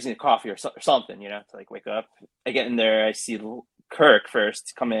I just need a coffee or something, you know, to like wake up. I get in there, I see Kirk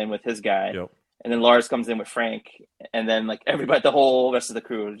first come in with his guy. Yep. And then Lars comes in with Frank, and then like everybody, the whole rest of the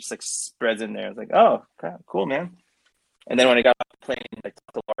crew just like spreads in there. I was like, oh, cool, man. And then when I got off the plane, I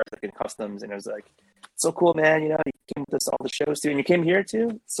talked to Lars like in Customs, and it was like, so cool, man. You know, you came with us to all the shows too, and you came here too.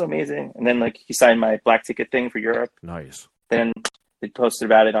 It's so amazing. And then like he signed my black ticket thing for Europe. Nice. Then they posted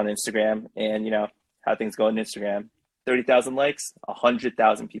about it on Instagram, and you know how things go on Instagram. 30,000 likes,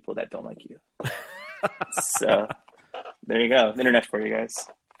 100,000 people that don't like you. So there you go. Internet for you guys.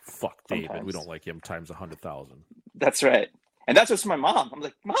 Fuck David. Sometimes. We don't like him times 100,000. That's right. And that's just my mom. I'm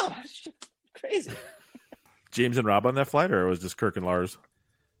like, Mom, that's crazy. James and Rob on that flight, or it was just Kirk and Lars?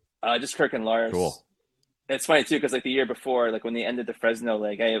 Just Kirk and Lars. Cool. It's funny too, because like the year before, like when they ended the Fresno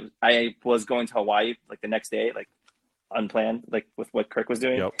leg, I was going to Hawaii like the next day, like unplanned, like with what Kirk was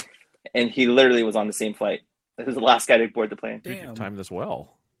doing. Yep. And he literally was on the same flight. He was the last guy to board the plane. Dude, you timed this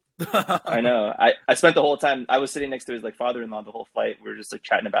well. I know. I spent the whole time. I was sitting next to his like father-in-law the whole flight. We were just like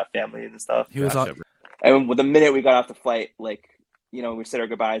chatting about family and stuff. He was on. And the minute we got off the flight, like, you know, we said our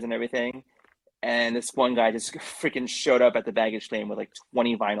goodbyes and everything. And this one guy just freaking showed up at the baggage claim with like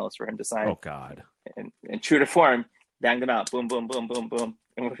 20 vinyls for him to sign. Oh God! And true to form, banged them out. Boom, boom, boom, boom, boom.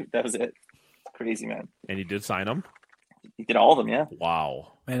 And that was it. Crazy, man. And he did sign them? He did all of them, yeah.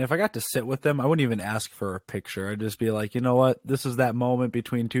 Wow. Man, if I got to sit with them, I wouldn't even ask for a picture. I'd just be like, you know what? This is that moment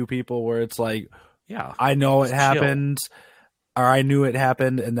between two people where it's like, yeah, I know it chill. happened, or I knew it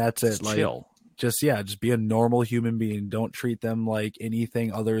happened, and that's it. Like, chill. Just be a normal human being. Don't treat them like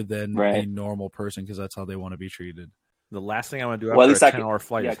anything other than a normal person, because that's how they want to be treated. The last thing I want to do after a 10-hour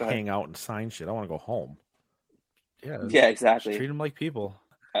flight is go hang out and sign shit. I want to go home. Yeah, exactly. Treat them like people.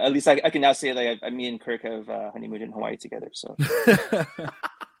 At least I can now say like me and Kirk have honeymooned in Hawaii together. So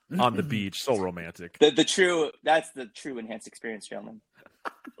on the beach, so romantic. That's the true enhanced experience, gentlemen.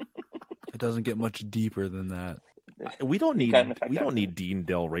 It doesn't get much deeper than that. We don't need Dean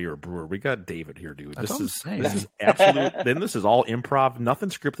Del Rey or Brewer. We got David here, dude. This is absolute. Then this is all improv. Nothing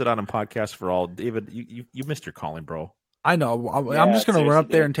scripted on Podcast for All. David, you missed your calling, bro. I know. I'm just gonna run up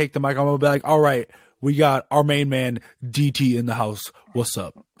there and take the mic. I'm gonna be like, all right, we got our main man DT in the house. What's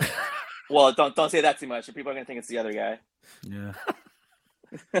up? Well, don't say that too much, or people are gonna think it's the other guy. Yeah.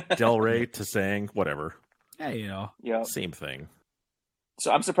 Del Rey to saying whatever. Hey, same thing.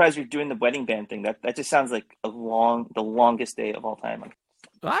 So I'm surprised you're doing the wedding band thing. That just sounds like the longest day of all time.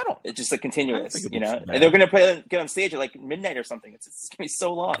 It's just like continuous, you know. And they're gonna get on stage at like midnight or something. It's gonna be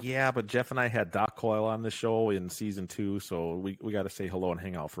so long. Yeah, but Jeff and I had Doc Coyle on the show in season 2, so we got to say hello and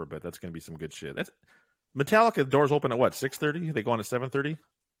hang out for a bit. That's gonna be some good shit. That's Metallica. Doors open at what, 6:30? They go on at 7:30.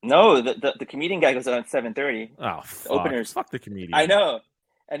 No, the comedian guy goes on at 7:30. Oh, fuck. Openers. Fuck the comedian. I know.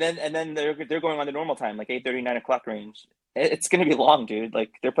 And then they're going on the normal time, like 8:30, 9 o'clock range. It's going to be long, dude.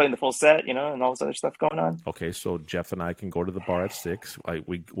 Like they're playing the full set, you know, and all this other stuff going on. Okay, so Jeff and I can go to the bar at 6.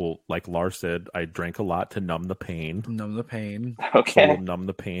 We will, like Lars said, I drank a lot to numb the pain. Okay. So we'll numb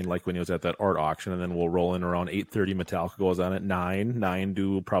the pain like when he was at that art auction, and then we'll roll in around 8:30. Metallica goes on at 9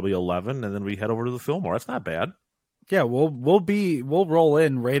 to probably 11, and then we head over to the Fillmore. That's not bad. Yeah, we'll roll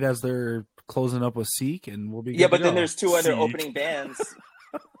in right as they're closing up with Seek, and we'll be good but to then go. there's two other opening bands.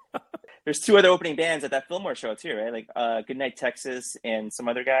 There's two other opening bands at that Fillmore show too, right? Like Goodnight Texas and some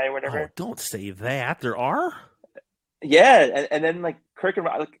other guy or whatever. Oh, don't say that. There are? Yeah, and then like Kirk and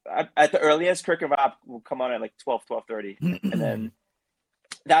Rob, like, at the earliest, Kirk and Rob will come on at like 12:30, and then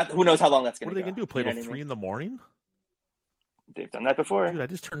that who knows how long that's going to go. What are they going to do? Play till 3 in the morning? They've done that before. Dude, I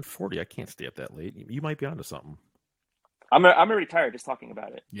just turned 40. I can't stay up that late. You might be onto something. I'm already tired just talking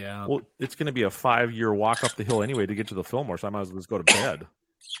about it. Yeah. Well, it's going to be a 5-year walk up the hill anyway to get to the Fillmore, so I might as well just go to bed.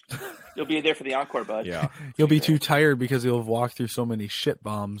 You'll be there for the encore, bud. Yeah. You'll be too tired because you'll have walked through so many shit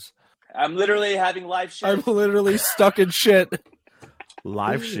bombs. I'm literally having live shit. I'm literally stuck in shit.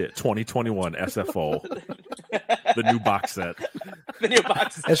 Live shit 2021 SFO. The new box set. The new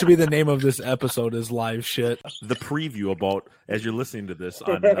box set. That should be the name of this episode, is Live Shit. The preview about, as you're listening to this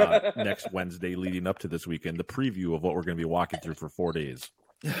on next Wednesday leading up to this weekend, the preview of what we're going to be walking through for 4 days.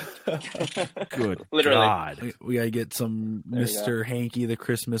 Good literally. God. We got to get some Mr. Hanky the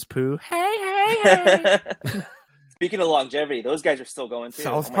Christmas Pooh. Hey. Speaking of longevity, those guys are still going too.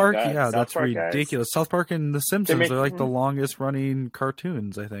 South Park, that's ridiculous. South Park and The Simpsons are like the longest running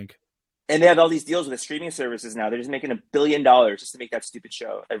cartoons, I think. And they have all these deals with the streaming services now. They're just making $1 billion just to make that stupid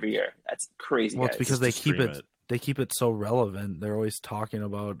show every year. That's crazy. Well, guys. it's because they keep it so relevant. They're always talking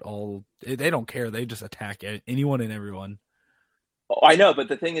about they don't care. They just attack anyone and everyone. Oh, I know, but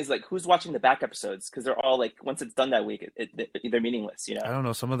the thing is, like, who's watching the back episodes? Because they're all like, once it's done that week, they're meaningless. You know. I don't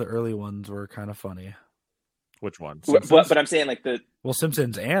know. Some of the early ones were kind of funny. Which one? But I'm saying like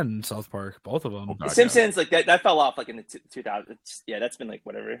Simpsons and South Park, both of them. Oh, Simpsons, like that fell off like in the 2000s. Yeah, that's been like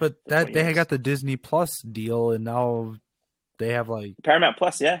whatever. But they had got the Disney Plus deal, and now they have like Paramount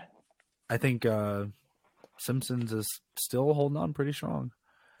Plus. Yeah, I think Simpsons is still holding on pretty strong.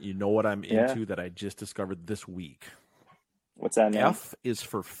 You know what I'm Yeah. into that I just discovered this week? What's that, man? F is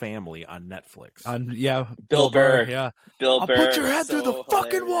for Family on Netflix. Bill Burr. Yeah. Bill I'll Burr. put your head through the so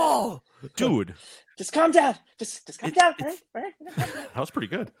fucking hilarious. wall. Dude, Just calm down. Just calm down. All right? that was pretty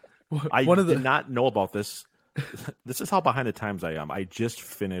good. I One of the- did not know about this. This is how behind the times I am. I just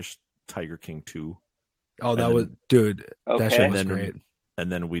finished Tiger King 2. Oh, that And was then- dude. That Okay. shit And was then, great.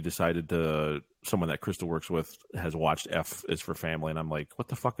 and then we decided to. Someone that Crystal works with has watched F is for Family, and I'm like, "What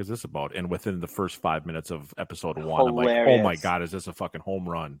the fuck is this about?" And within the first 5 minutes of episode 1, I'm like, "Oh my Hilarious. god, is this a fucking home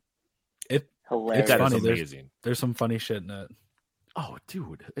run?" Hilarious. It's That is funny. amazing. There's some funny shit in it. Oh,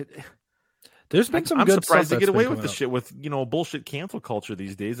 dude, There's been some I'm good surprised stuff they get that's away been with this coming shit with bullshit cancel culture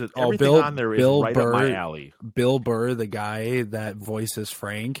these days. That Oh, everything on there is right up my alley. Bill Burr, the guy that voices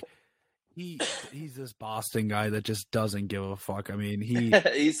Frank, he's this Boston guy that just doesn't give a fuck. I mean,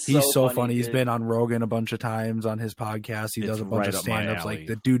 He's he's so funny, funny. He's dude. been on Rogan a bunch of times on his podcast. He does It's a bunch right of up my stand-ups. alley. Like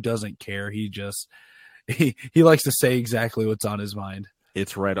the dude doesn't care. He just he likes to say exactly what's on his mind.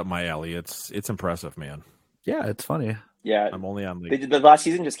 It's right up my alley. It's impressive, man. Yeah, it's funny. Yeah. I'm only on They like did, the last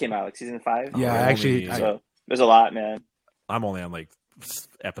season just came out, like season 5. Yeah, I'm actually, only- So there's a lot, man. I'm only on like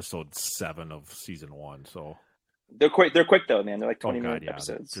episode 7 of season 1. So They're quick though, man. They're like oh 20-minute god, yeah,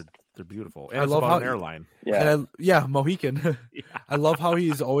 episodes. they're beautiful. I And it's love about how- an airline. Yeah. And Mohican. I love how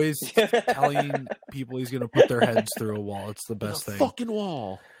he's always telling people he's gonna put their heads through a wall. It's the best thing. Fucking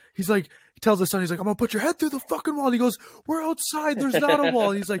wall. He's like, he tells his son, he's like, I'm gonna put your head through the fucking wall. And he goes, we're outside, there's not a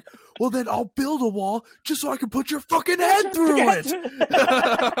wall. And he's like, well then I'll build a wall just so I can put your fucking head through it.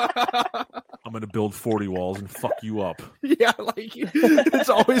 I'm gonna build 40 walls and fuck you up. Yeah, like it's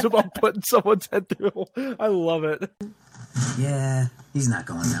always about putting someone's head through a wall. I love it. Yeah, he's not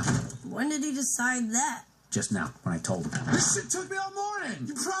going now. When did he decide that? Just now, when I told him. This shit took me all morning.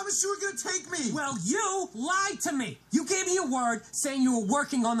 You promised you were gonna take me. Well, you lied to me. You gave me a word saying you were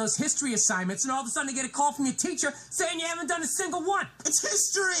working on those history assignments, and all of a sudden you get a call from your teacher saying you haven't done a single one. It's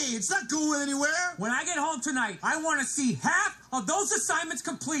history. It's not going anywhere. When I get home tonight, I want to see half of those assignments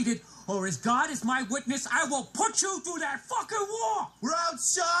completed, or as God is my witness, I will put you through that fucking wall. We're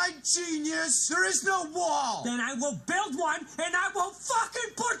outside, genius. There is no wall. Then I will build one, and I will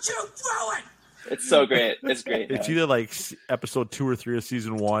fucking put you through it. It's so great. It's great. It's man. either like episode 2 or 3 of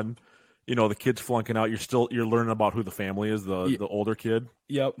season 1. You know, the kid's flunking out. You're learning about who the family is. The older kid.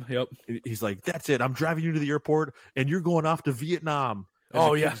 Yep. He's like, "That's it. I'm driving you to the airport, and you're going off to Vietnam." And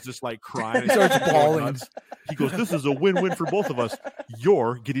Oh, the yeah. kid's just like crying. He starts Going bawling. nuts. He goes, "This is a win-win for both of us.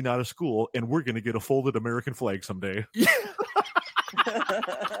 You're getting out of school, and we're going to get a folded American flag someday."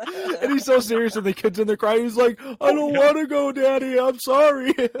 And he's so serious, and the kid's in there crying. He's like, I don't want to go, Daddy. I'm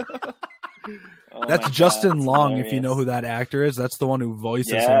sorry. Oh That's my Justin God, Long, it's if you know who that actor is. That's the one who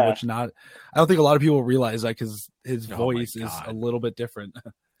voices him, Yeah. which I don't think a lot of people realize that because his Oh my voice is God. a little bit different.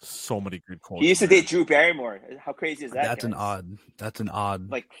 So many good quotes. He used to there. date Drew Barrymore. How crazy is that? That's an guys? odd.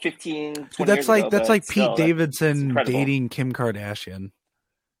 Like 15, 20 Dude, years that's like ago, but Pete still, it's Davidson incredible. dating Kim Kardashian.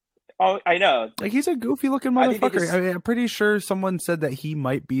 Oh, I know. Like he's a goofy looking I think they motherfucker. just- I mean, I'm pretty sure someone said that he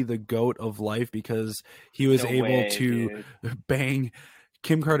might be the GOAT of life because he was No able way, to bang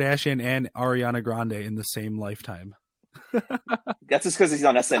Kim Kardashian and Ariana Grande in the same lifetime. That's just because he's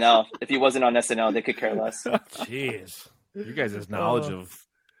on SNL. If he wasn't on SNL, they could care less. Jeez, you guys' knowledge of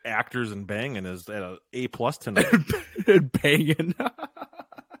actors and banging is at a A+ tonight. Banging. I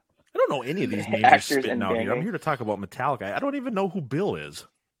don't know any of these names you're Actors spitting and out here. I'm banging. here to talk about Metallica. I don't even know who Bill is.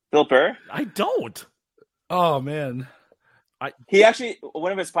 Bill Burr? I don't. Oh man. He actually,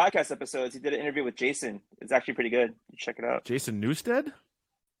 one of his podcast episodes, he did an interview with Jason. It's actually pretty good. You check it out. Jason Newsted?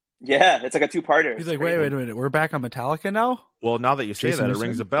 Yeah, it's like a 2-parter. He's It's like, great. wait a minute, we're back on Metallica now? Well, now that you say Jason that, it Newsted?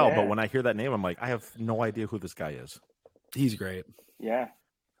 rings a bell. Yeah. But when I hear that name, I'm like, I have no idea who this guy is. He's great. Yeah.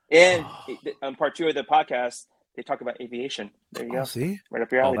 And on part 2 of the podcast, they talk about aviation. There you go. See? Right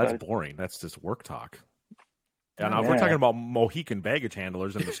up your Oh, alley, that's bud. boring. That's just work talk. And Oh, if we're yeah. talking about Mohican baggage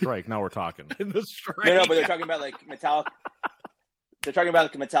handlers in the strike, now we're talking. In the strike. No, but they're talking about like Metallic. They're talking about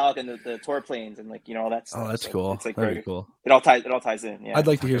like Metallic and the tour planes and like all that stuff. Oh, that's So cool. It's like That'd be very cool. It all ties in. Yeah. I'd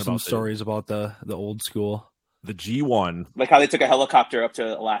like to hear Talking some about the- stories about the old school. The G1. Like how they took a helicopter up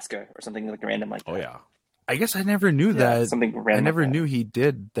to Alaska or something like random like that. Oh, yeah. I guess I never knew Yeah, that. something I random never like that. knew he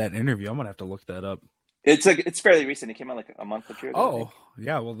did that interview. I'm gonna have to look that up. It's fairly recent. It came out like a month or two ago. I think. Oh,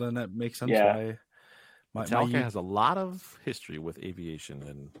 yeah. Well, then that makes sense. Yeah. Why my Metallica has a lot of history with aviation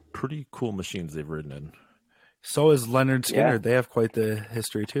and pretty cool machines they've ridden in. So is Leonard Skinner. Yeah. They have quite the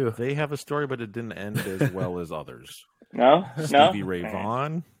history too. They have a story, but it didn't end as well as others. No, Stevie Ray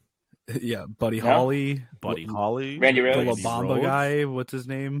Vaughan, Yeah, Buddy No. Holly, Buddy Holly, Randy the Rhoads. La Bamba Rhoads, guy. What's his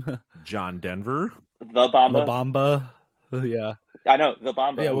name? John Denver. The Bomba. La Bamba. Yeah. I know the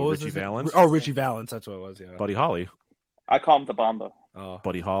Bomba. Yeah, what was Richie his name? Valens? Oh, Richie Valens. That's what it was. Yeah. Buddy Holly. I call him the Bomba. Oh.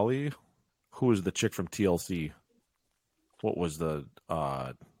 Buddy Holly. Who was the chick from TLC? What was the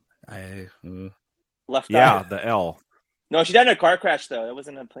Left Yeah, Eye. the L. No, she died in a car crash though. It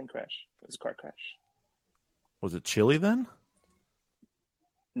wasn't a plane crash. It was a car crash. Was it Chili then?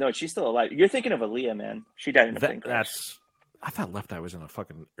 No, she's still alive. You're thinking of Aaliyah, man. She died in a plane crash. I thought Left Eye was in a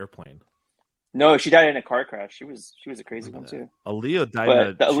fucking airplane. No, she died in a car crash. She was a crazy one too. Aaliyah died But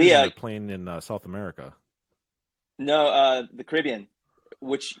in the she was in Aaliyah- a plane in South America. No, the Caribbean,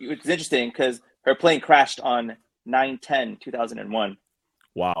 which is interesting because her plane crashed on 9/10/2001,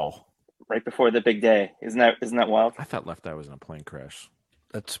 Wow. right before the big day. Isn't that wild? I thought Left Eye was in a plane crash.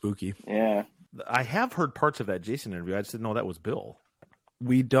 That's spooky. Yeah. I have heard parts of that Jason interview. I just didn't know that was Bill.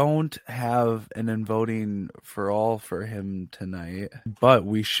 We don't have an in voting for all for him tonight, but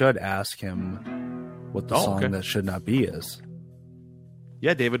we should ask him what the song that should not be is.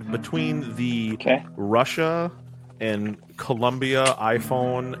 Yeah, David, between the Russia and Colombia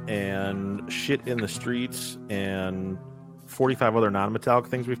iPhone and shit in the streets and 45 other non-metallic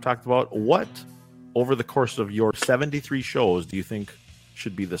things we've talked about, what over the course of your 73 shows do you think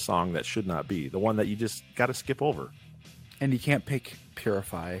should be the song that should not be? The one that you just got to skip over? And you can't pick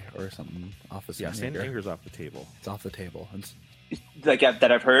Purify or something off of Saint Saint Anger. Anger's off the table. It's off the table. Like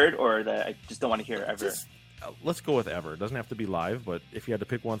that I've heard or that I just don't want to hear ever. Let's go with ever. It doesn't have to be live, but if you had to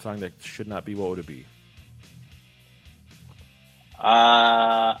pick one song that should not be, what would it be?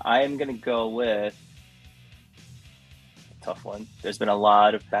 I am gonna go with a tough one. There's been a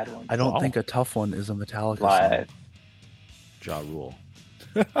lot of bad ones. I don't think a tough one is a Metallica Live. song. Ja Rule.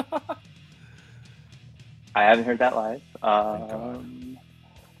 I haven't heard that live.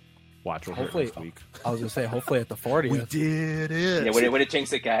 Watch over Hopefully, next week. I was gonna say hopefully at the 40th. We did it. Yeah, way to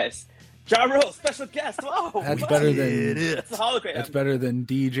jinx it, guys. Ja Rule, special guest. Whoa, That's what? better than It's the hologram. That's better than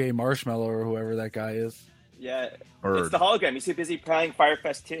DJ Marshmallow or whoever that guy is. Yeah, Bird. it's the hologram. He's too busy playing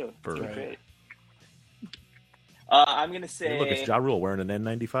Firefest too. Bird. It's great. I'm gonna say. Hey, look, it's Ja Rule wearing an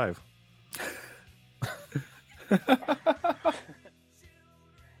N95.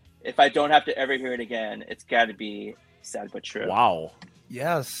 If I don't have to ever hear it again, it's got to be Sad But True. Wow.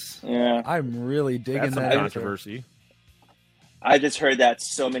 Yes. Yeah. I'm really digging That's some that. controversy. I just heard that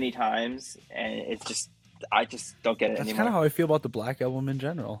so many times, and I just don't get it That's anymore. kind of how I feel about the Black Album in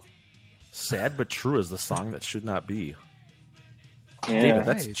general. Sad But True is the song that should not be. Yeah. David,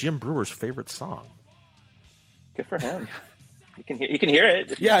 that's Right. Jim Brewer's favorite song. Good for him. You can hear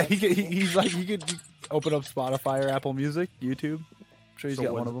it. Yeah, he's like he could open up Spotify or Apple Music, YouTube. I'm sure he's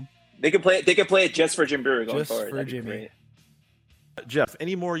got one of them. They could play it just for Jim Brewer going Just forward. for That'd be Jimmy. great. Jeff,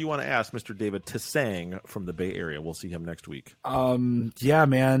 any more you want to ask Mr. David Tsang from the Bay Area? We'll see him next week. Yeah,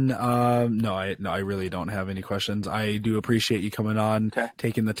 man. No, I really don't have any questions. I do appreciate you coming on,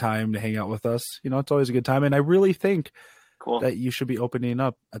 taking the time to hang out with us. You know, it's always a good time, and I really think that you should be opening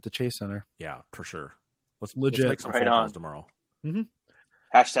up at the Chase Center. Yeah, for sure. Let's Legit. make some Right phone calls on. tomorrow. Mm-hmm.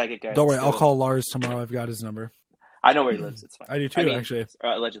 Hashtag it, guys. Don't worry, Let's I'll do it. call Lars tomorrow. I've got his number. I know where he lives. It's fine. I do too, actually.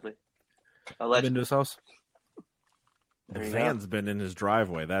 Allegedly. I've been to his house. The There you go. van's been in his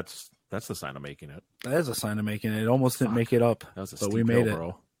driveway. That's the sign of making it. That is a sign of making it. It almost didn't make it up, That was a but steep we made hill, it.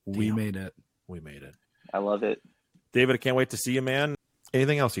 bro. We Damn. made it. We made it. I love it. David, I can't wait to see you, man.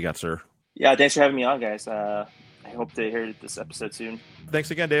 Anything else you got, sir? Yeah, thanks for having me on, guys. I hope to hear this episode soon.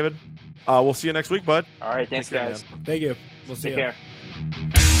 Thanks again, David. We'll see you next week, bud. All right, thanks again, guys. man. Thank you. We'll see Take you.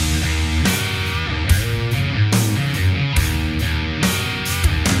 care.